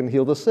sick and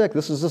heal the sick.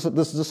 This is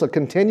just a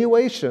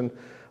continuation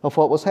of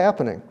what was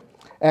happening.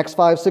 Acts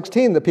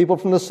 5:16, the people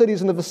from the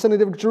cities in the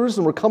vicinity of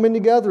Jerusalem were coming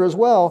together as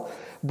well,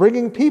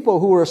 bringing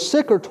people who were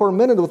sick or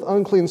tormented with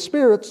unclean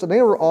spirits, and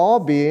they were all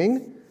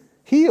being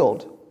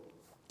healed.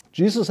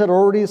 Jesus had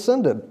already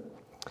ascended.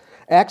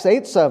 Acts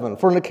 8:7,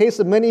 for in the case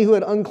of many who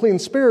had unclean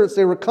spirits,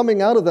 they were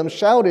coming out of them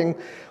shouting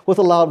with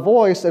a loud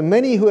voice, and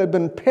many who had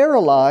been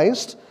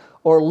paralyzed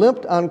or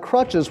limped on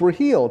crutches were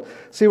healed.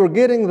 See, we're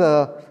getting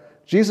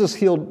Jesus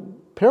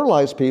healed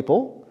paralyzed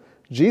people.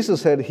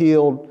 Jesus had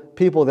healed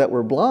people that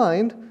were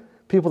blind,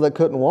 people that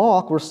couldn't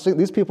walk.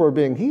 These people are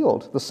being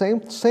healed. The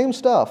same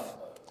stuff.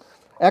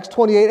 Acts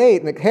 28:8,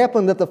 and it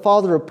happened that the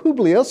father of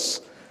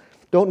Publius,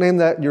 don't name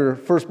that your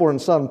firstborn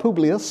son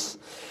Publius,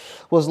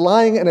 was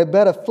lying in a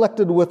bed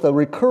afflicted with a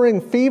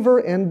recurring fever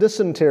and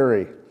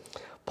dysentery.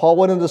 Paul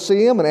went in to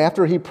see him, and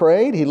after he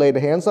prayed, he laid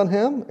hands on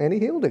him, and he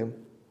healed him.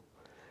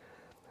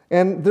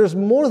 And there's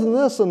more than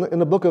this in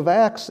the book of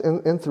Acts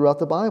and throughout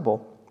the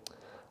Bible.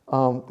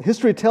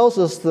 History tells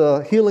us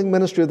the healing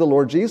ministry of the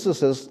Lord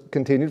Jesus has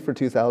continued for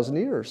 2,000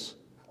 years.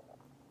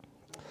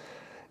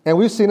 And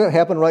we've seen it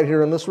happen right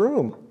here in this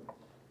room.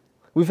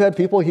 We've had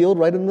people healed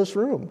right in this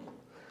room.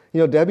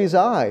 Debbie's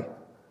eye.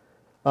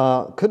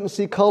 Couldn't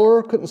see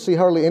color, couldn't see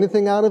hardly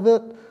anything out of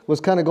it,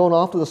 was kind of going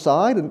off to the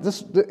side. And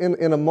just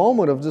in a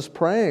moment of just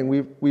praying,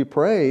 we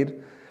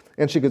prayed,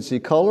 and she could see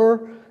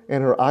color,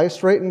 and her eyes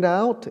straightened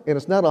out. And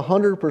it's not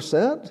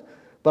 100%,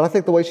 but I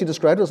think the way she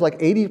described it was like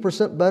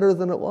 80% better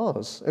than it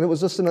was. And it was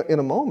just in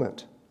a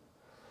moment.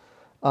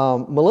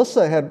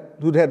 Melissa,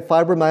 who'd had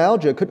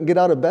fibromyalgia, couldn't get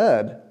out of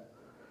bed.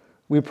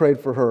 We prayed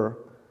for her.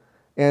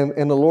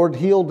 And the Lord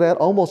healed that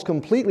almost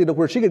completely to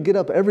where she could get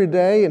up every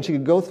day and she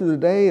could go through the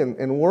day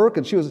and work.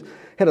 And she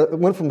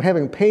went from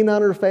having pain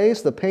on her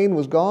face, the pain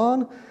was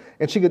gone,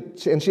 and she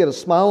had a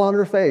smile on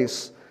her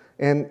face.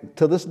 And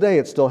to this day,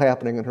 it's still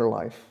happening in her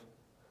life.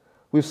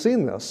 We've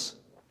seen this.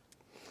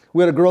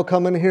 We had a girl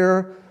come in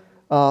here,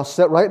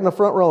 sit right in the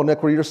front row,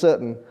 Nick, where you're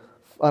sitting,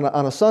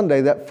 on a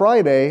Sunday. That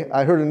Friday,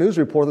 I heard a news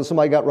report that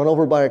somebody got run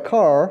over by a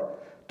car.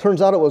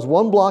 Turns out it was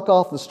one block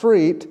off the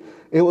street.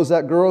 It was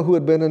that girl who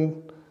had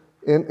been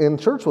in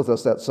church with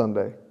us that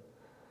Sunday.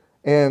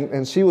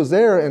 And she was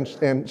there,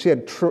 and she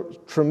had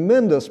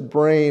tremendous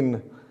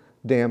brain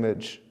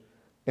damage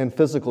and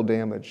physical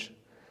damage.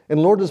 And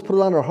the Lord just put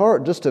it on her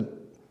heart just to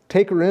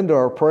take her into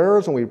our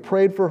prayers, and we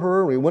prayed for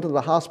her. We went to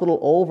the hospital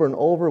over and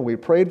over, and we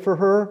prayed for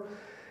her.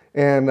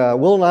 And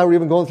Will and I were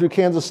even going through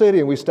Kansas City,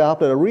 and we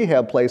stopped at a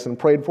rehab place and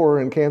prayed for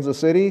her in Kansas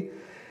City.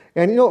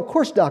 And, of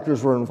course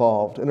doctors were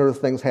involved and other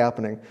things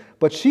happening.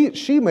 But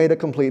she made a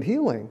complete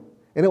healing,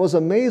 and it was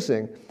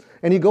amazing.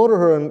 And you go to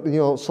her, and,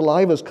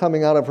 saliva's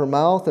coming out of her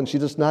mouth, and she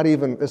just didn't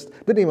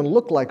even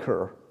look like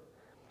her.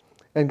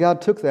 And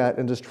God took that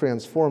and just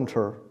transformed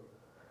her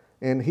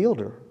and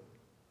healed her.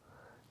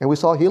 And we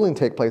saw healing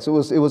take place. It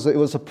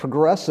was a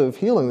progressive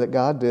healing that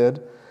God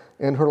did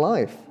in her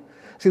life.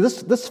 See,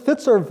 this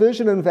fits our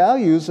vision and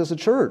values as a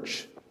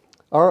church.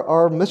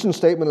 Our mission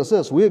statement is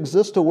this: we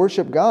exist to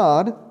worship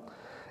God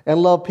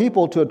and love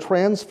people to a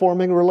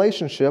transforming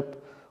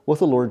relationship with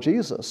the Lord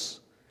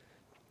Jesus.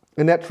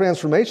 And that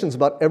transformation is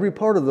about every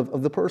part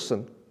of the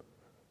person: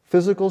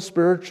 physical,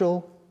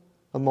 spiritual,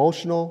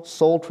 emotional,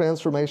 soul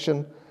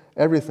transformation,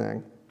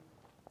 everything.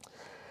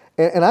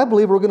 And I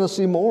believe we're going to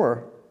see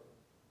more,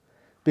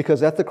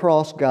 because at the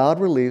cross, God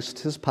released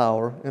His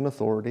power and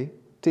authority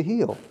to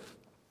heal.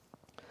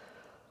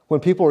 When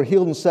people are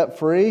healed and set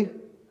free,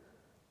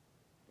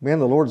 man,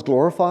 the Lord's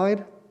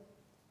glorified.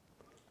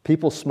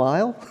 People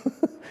smile,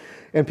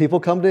 and people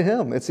come to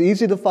Him. It's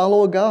easy to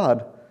follow a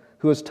God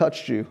who has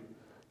touched you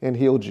and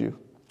healed you.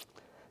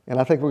 And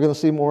I think we're going to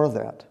see more of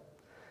that.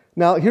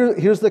 Now,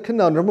 here's the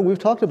conundrum, and we've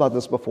talked about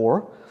this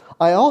before.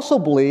 I also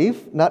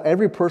believe not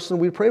every person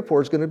we pray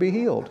for is going to be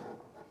healed.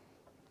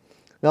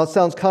 Now, it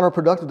sounds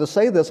counterproductive to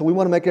say this, and we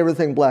want to make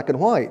everything black and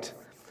white.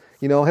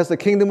 Has the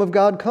kingdom of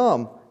God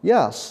come?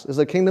 Yes. Is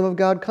the kingdom of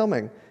God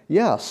coming?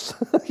 Yes.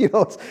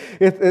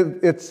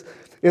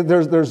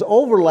 There's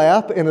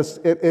overlap, and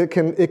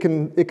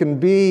it can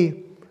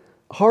be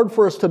hard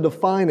for us to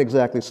define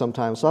exactly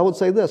sometimes. So I would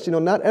say this: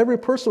 not every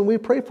person we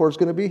pray for is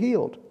going to be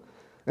healed,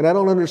 and I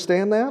don't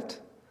understand that.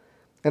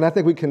 And I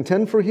think we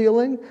contend for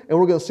healing, and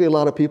we're going to see a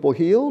lot of people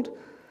healed.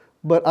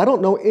 But I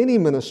don't know any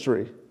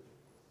ministry,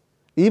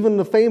 even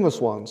the famous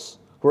ones,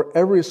 where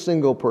every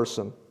single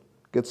person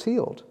gets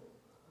healed.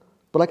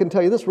 But I can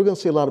tell you this, we're going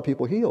to see a lot of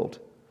people healed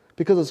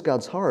because it's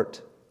God's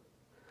heart.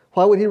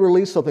 Why would he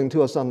release something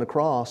to us on the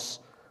cross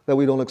that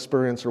we don't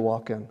experience or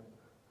walk in?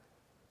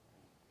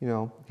 You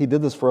know, he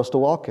did this for us to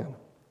walk in.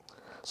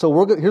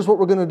 So here's what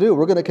we're going to do.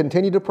 We're going to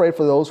continue to pray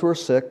for those who are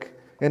sick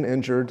and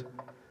injured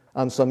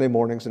on Sunday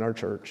mornings in our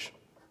church.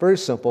 Very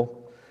simple.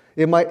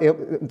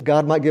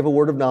 God might give a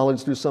word of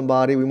knowledge through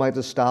somebody. We might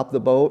just stop the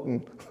boat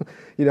and,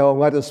 we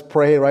might just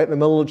pray right in the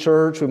middle of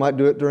church. We might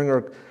do it during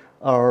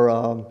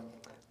our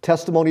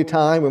testimony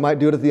time. We might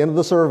do it at the end of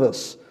the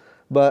service.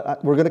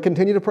 But we're going to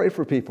continue to pray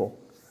for people.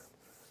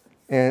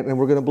 And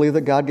we're going to believe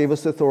that God gave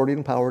us the authority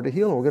and power to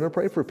heal. And we're going to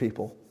pray for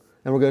people.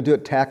 And we're going to do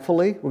it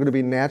tactfully. We're going to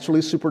be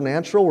naturally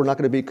supernatural. We're not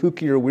going to be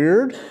kooky or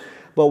weird.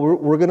 But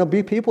we're going to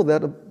be people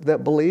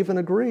that believe and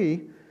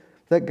agree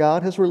that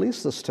God has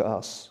released this to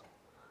us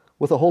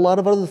with a whole lot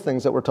of other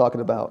things that we're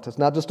talking about. It's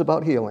not just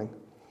about healing.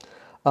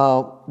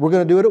 We're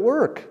going to do it at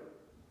work.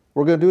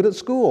 We're going to do it at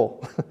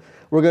school.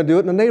 We're going to do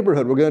it in the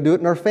neighborhood. We're going to do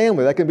it in our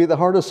family. That can be the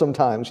hardest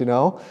sometimes,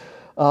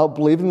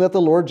 believing that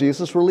the Lord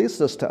Jesus released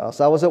this to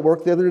us. I was at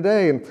work the other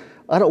day,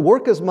 and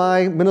work is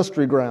my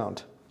ministry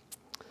ground.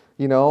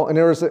 And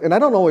I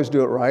don't always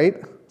do it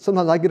right.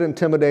 Sometimes I get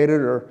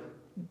intimidated or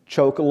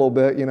choke a little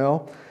bit,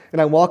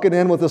 And I'm walking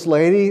in with this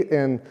lady,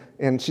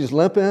 and she's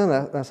limping.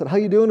 I said, "How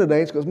you doing today?"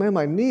 And she goes, "Man,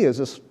 my knee is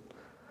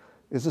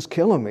just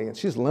killing me." And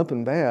she's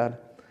limping bad.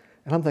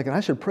 And I'm thinking, I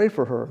should pray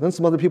for her. Then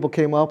some other people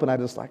came up, and I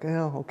just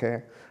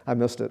okay, I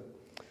missed it.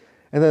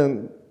 And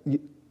then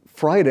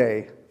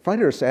Friday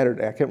or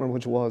Saturday, I can't remember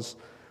which it was,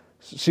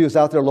 she was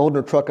out there loading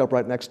her truck up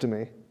right next to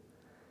me.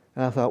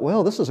 And I thought,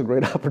 well, this is a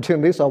great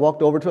opportunity. So I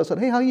walked over to her and said,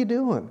 "Hey, how you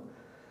doing?"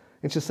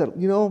 And she said,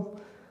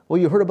 "Well,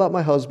 you heard about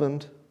my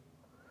husband.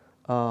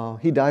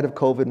 He died of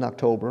COVID in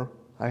October.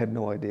 I had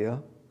no idea.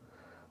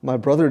 My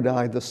brother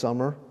died this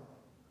summer,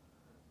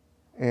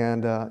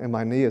 and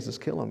my knee is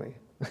just killing me."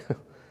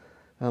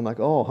 And I'm like,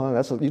 "Oh,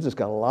 honey, you just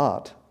got a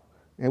lot."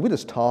 And we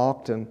just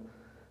talked, and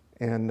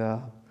then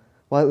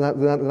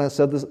I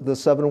said the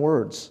 7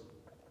 words: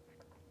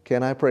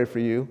 "Can I pray for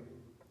you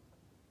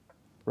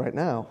right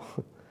now?"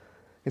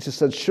 And she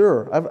said,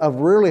 "Sure." I've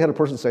rarely had a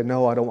person say,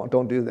 "No,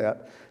 don't do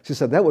that." She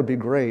said, "That would be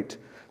great."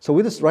 So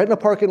we just right in the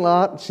parking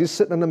lot. She's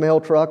sitting in the mail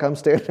truck. I'm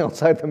standing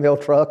outside the mail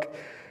truck.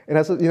 And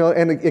I said,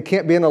 and it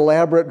can't be an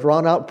elaborate,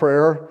 drawn-out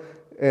prayer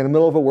in the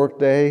middle of a work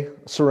day,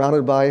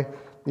 surrounded by,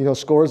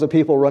 scores of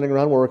people running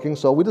around working.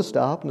 So we just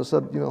stopped and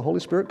said, "Holy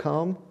Spirit,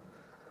 come.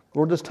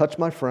 Lord, just touch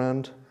my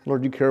friend.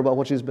 Lord, you care about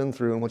what she's been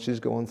through and what she's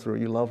going through.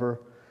 You love her.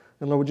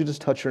 And Lord, would you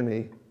just touch her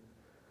knee?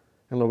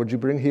 And Lord, would you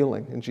bring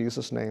healing in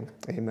Jesus' name?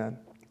 Amen."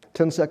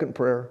 10-second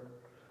prayer,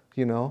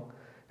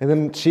 And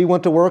then she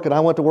went to work and I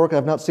went to work.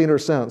 I've not seen her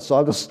since. So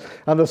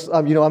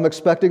I'm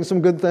expecting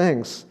some good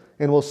things,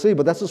 and we'll see.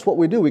 But that's just what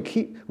we do. We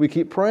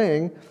keep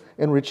praying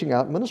and reaching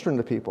out and ministering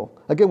to people.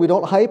 Again, we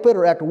don't hype it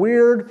or act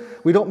weird.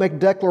 We don't make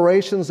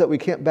declarations that we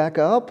can't back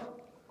up.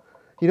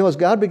 As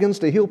God begins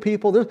to heal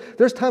people,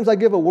 there's times I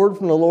give a word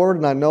from the Lord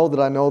and I know that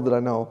I know that I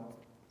know.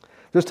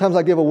 There's times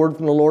I give a word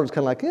from the Lord, it's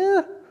kind of like,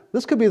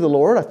 this could be the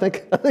Lord. I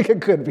think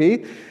it could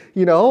be,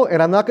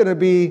 and I'm not going to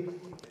be,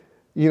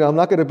 I'm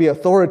not going to be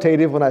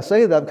authoritative when I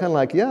say that. I'm kind of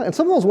like, yeah. And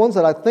some of those ones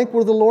that I think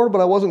were the Lord,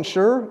 but I wasn't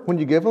sure when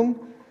you give them,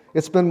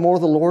 it's been more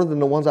the Lord than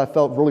the ones I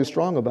felt really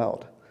strong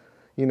about,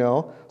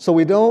 So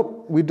we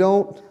don't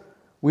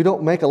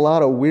make a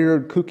lot of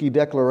weird, kooky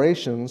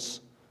declarations.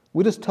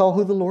 We just tell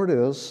who the Lord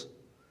is,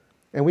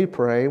 and we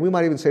pray. We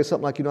might even say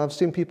something like, I've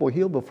seen people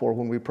healed before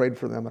when we prayed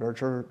for them at our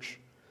church.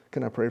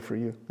 Can I pray for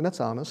you? And that's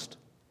honest,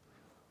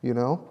 We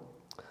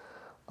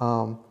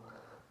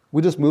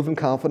just move in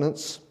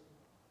confidence.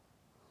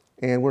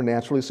 And we're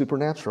naturally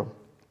supernatural.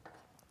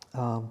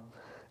 And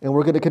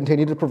we're going to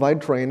continue to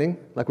provide training,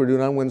 like we're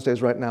doing on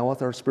Wednesdays right now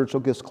with our spiritual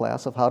gifts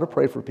class, of how to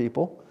pray for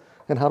people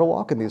and how to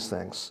walk in these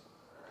things.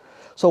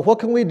 So what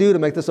can we do to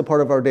make this a part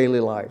of our daily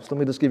lives? Let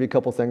me just give you a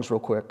couple things real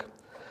quick.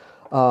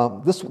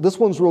 This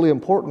one's really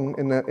important,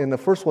 and the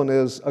first one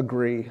is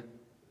agree.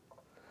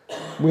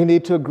 We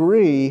need to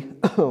agree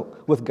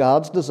with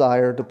God's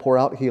desire to pour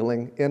out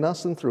healing in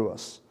us and through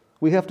us.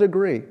 We have to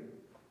agree.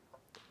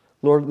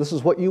 Lord, this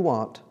is what you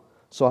want.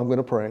 So I'm going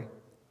to pray.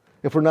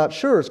 If we're not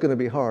sure, it's going to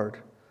be hard.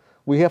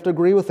 We have to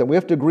agree with Him. We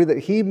have to agree that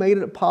He made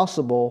it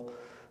possible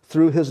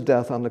through His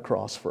death on the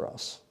cross for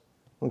us.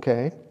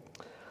 Okay?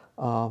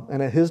 And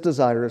that His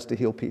desire is to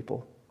heal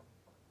people.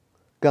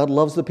 God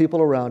loves the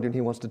people around you, and He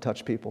wants to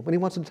touch people. And He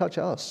wants to touch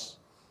us.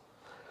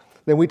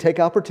 Then we take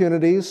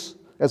opportunities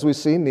as we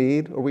see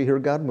need, or we hear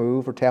God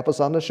move, or tap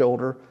us on the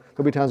shoulder.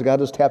 There'll be times God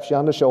just taps you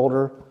on the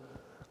shoulder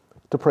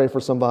to pray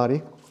for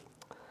somebody.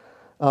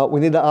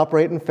 We need to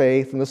operate in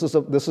faith, and this is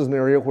an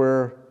area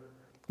where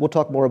we'll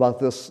talk more about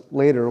this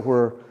later,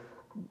 where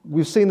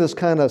we've seen this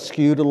kind of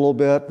skewed a little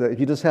bit, that if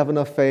you just have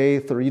enough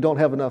faith, or you don't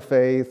have enough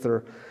faith,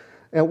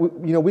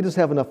 we just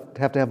have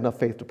to have enough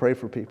faith to pray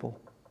for people,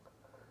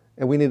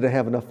 and we need to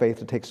have enough faith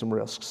to take some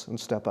risks and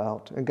step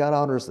out, and God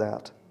honors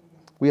that.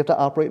 We have to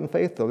operate in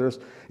faith, though.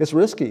 It's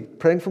risky.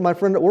 Praying for my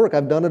friend at work,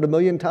 I've done it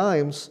 1,000,000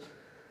 times,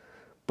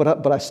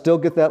 but I still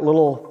get that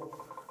little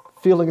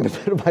feeling in a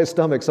pit of my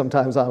stomach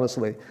sometimes,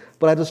 honestly.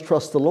 But I just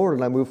trust the Lord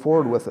and I move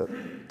forward with it.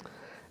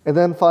 And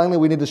then finally,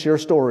 we need to share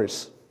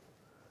stories.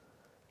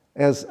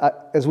 As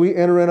we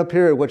enter in a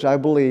period, which I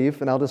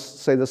believe, and I'll just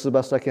say this as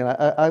best I can,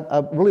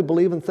 I really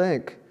believe and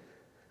think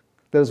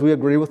that as we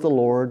agree with the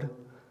Lord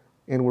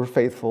and we're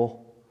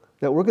faithful,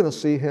 that we're going to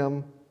see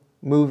Him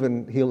move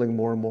in healing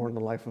more and more in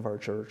the life of our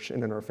church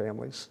and in our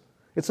families.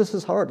 It's just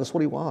His heart. That's what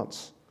He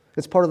wants.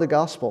 It's part of the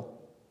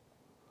gospel.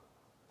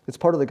 It's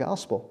part of the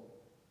gospel.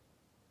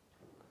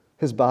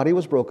 His body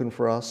was broken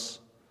for us.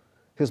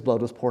 His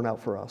blood was poured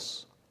out for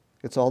us.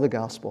 It's all the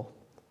gospel.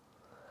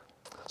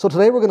 So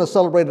today we're going to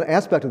celebrate an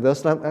aspect of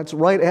this. And it's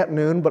right at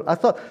noon, but I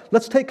thought,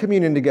 let's take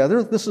communion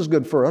together. This is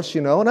good for us,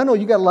 you know. And I know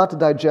you got a lot to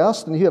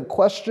digest and you have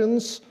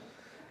questions.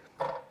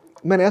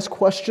 Men, ask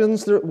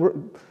questions.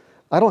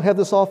 I don't have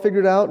this all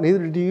figured out.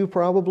 Neither do you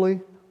probably.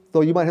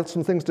 Though you might have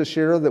some things to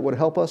share that would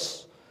help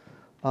us.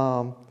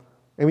 And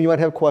you might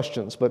have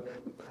questions. But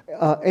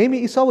Amy,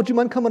 Esau, would you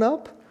mind coming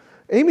up?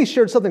 Amy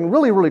shared something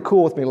really, really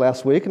cool with me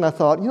last week. And I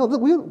thought, you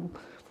know,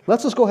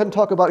 let's just go ahead and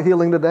talk about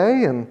healing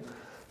today.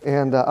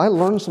 And I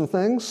learned some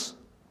things.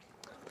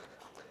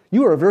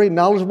 You are a very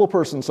knowledgeable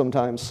person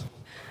sometimes.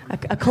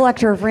 A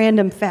collector of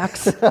random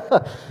facts.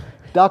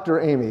 Dr.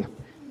 Amy,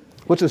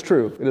 which is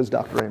true. It is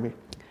Dr. Amy.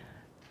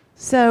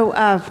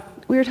 So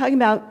we were talking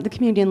about the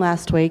communion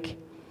last week.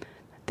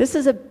 This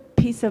is a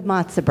piece of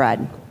matzah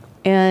bread.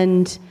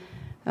 And,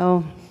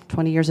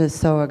 20 years or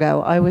so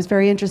ago, I was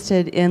very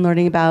interested in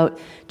learning about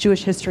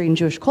Jewish history and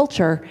Jewish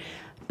culture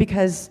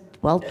because,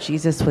 well,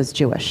 Jesus was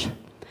Jewish.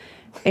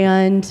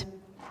 And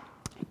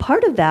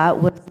part of that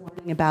was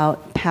learning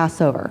about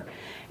Passover.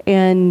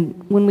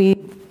 And when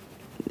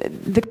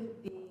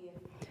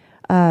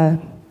the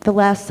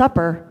Last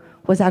Supper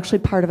was actually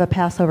part of a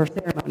Passover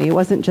ceremony. It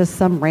wasn't just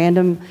some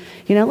random,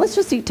 let's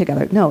just eat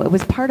together. No, it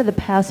was part of the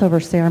Passover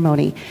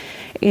ceremony.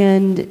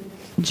 And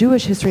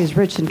Jewish history is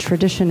rich in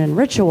tradition and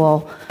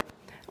ritual.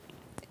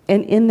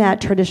 And in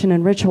that tradition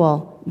and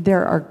ritual,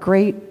 there's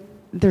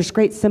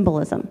great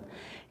symbolism.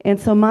 And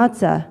so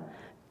matzah,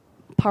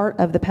 part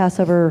of the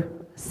Passover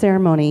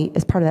ceremony,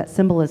 is part of that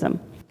symbolism.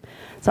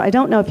 So I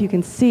don't know if you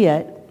can see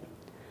it.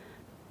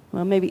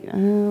 Well, maybe,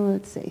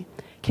 let's see.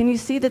 Can you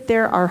see that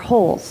there are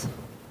holes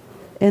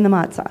in the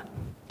matzah?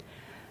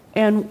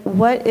 And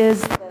what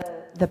is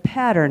the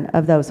pattern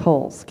of those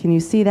holes? Can you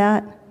see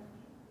that?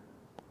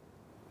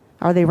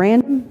 Are they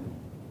random?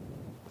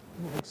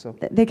 I think so.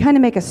 They kind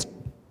of make a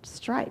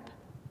stripe,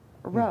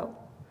 a row.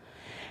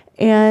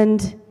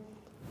 And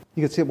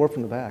you can see it more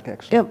from the back,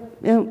 actually.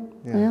 Well,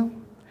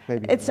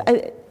 maybe. It's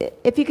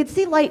if you could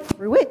see light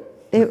through it,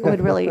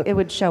 it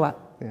would show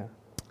up.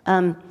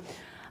 Yeah.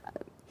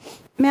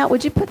 Matt,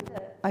 would you put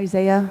the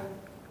Isaiah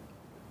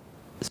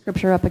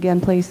scripture up again,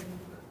 please?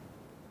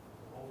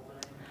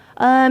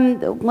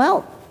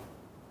 Well,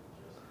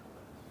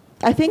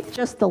 I think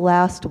just the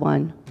last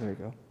one. There you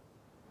go.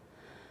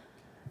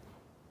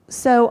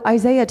 So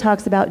Isaiah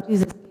talks about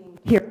Jesus being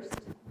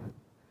pierced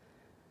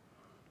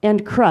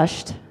and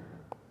crushed.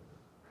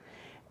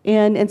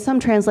 And in some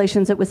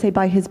translations, it would say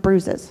by his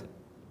bruises.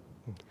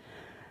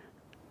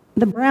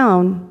 The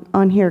brown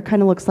on here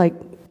kind of looks like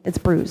it's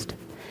bruised.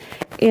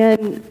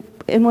 And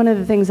one of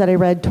the things that I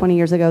read 20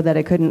 years ago that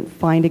I couldn't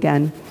find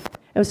again,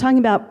 it was talking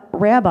about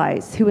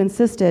rabbis who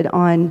insisted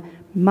on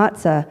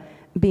matzah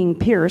being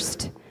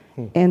pierced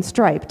and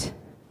striped,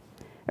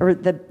 or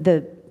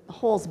the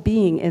holes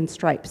being in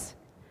stripes.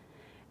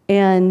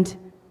 And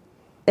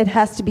it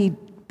has to be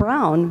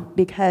brown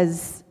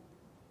because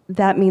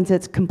that means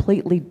it's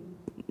completely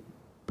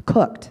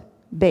cooked,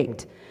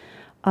 baked.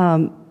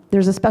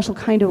 There's a special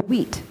kind of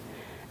wheat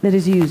that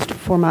is used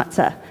for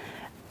matzah.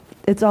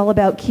 It's all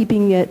about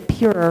keeping it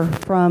pure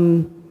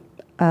from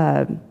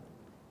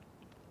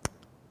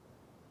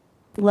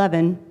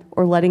leaven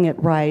or letting it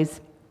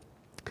rise.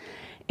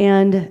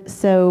 And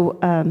so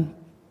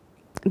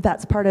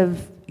that's part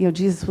of,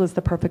 Jesus was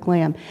the perfect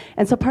lamb.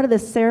 And so part of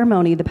this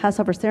ceremony, the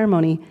Passover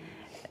ceremony,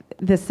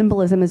 the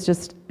symbolism is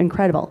just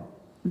incredible.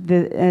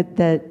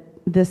 That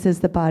this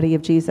is the body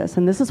of Jesus.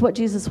 And this is what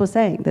Jesus was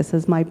saying. This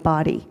is my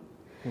body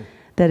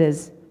that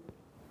is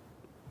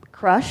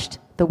crushed.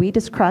 The wheat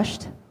is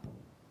crushed.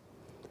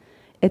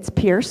 It's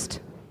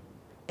pierced.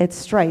 It's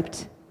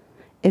striped.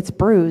 It's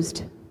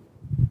bruised.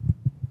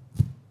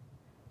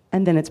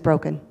 And then it's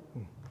broken.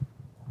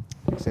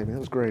 Thanks, Amy. That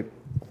was great.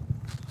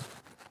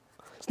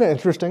 Isn't that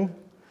interesting?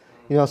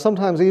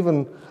 Sometimes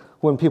even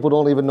when people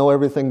don't even know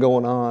everything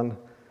going on,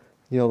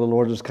 the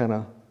Lord just kind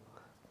of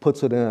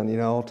puts it in,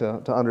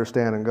 to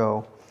understand and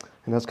go.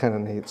 And that's kind of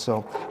neat.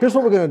 So here's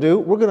what we're going to do.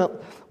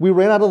 We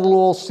ran out of the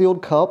little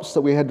sealed cups that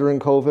we had during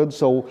COVID.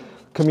 So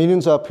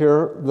communion's up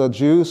here, the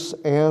juice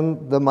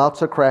and the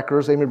matzah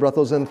crackers. Amy brought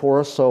those in for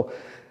us. So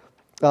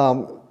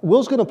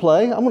Will's going to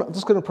play. I'm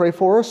just going to pray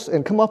for us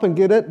and come up and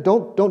get it.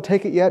 Don't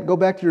take it yet. Go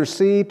back to your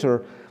seat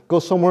or go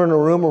somewhere in a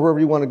room or wherever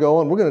you want to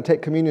go. And we're going to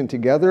take communion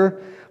together.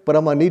 But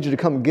I'm going to need you to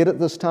come get it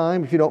this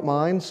time, if you don't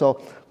mind.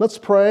 So let's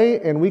pray,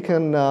 and we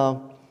can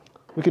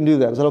do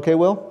that. Is that okay,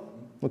 Will?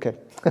 Okay,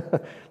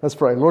 let's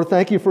pray. Lord,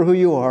 thank you for who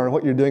you are and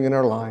what you're doing in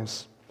our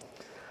lives.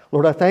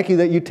 Lord, I thank you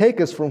that you take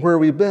us from where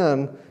we've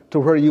been to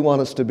where you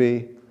want us to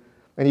be,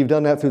 and you've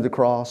done that through the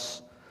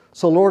cross.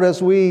 So, Lord,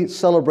 as we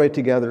celebrate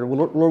together,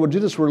 Lord, would you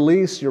just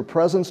release your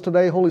presence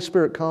today? Holy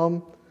Spirit,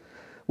 come.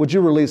 Would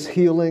you release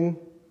healing,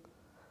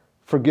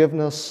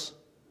 forgiveness,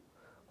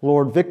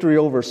 Lord, victory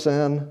over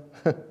sin,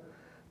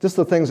 just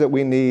the things that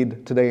we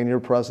need today in your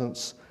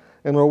presence.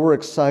 And Lord, we're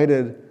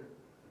excited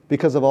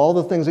because of all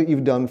the things that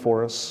you've done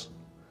for us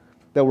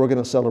that we're going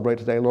to celebrate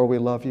today. Lord, we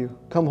love you.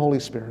 Come, Holy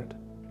Spirit.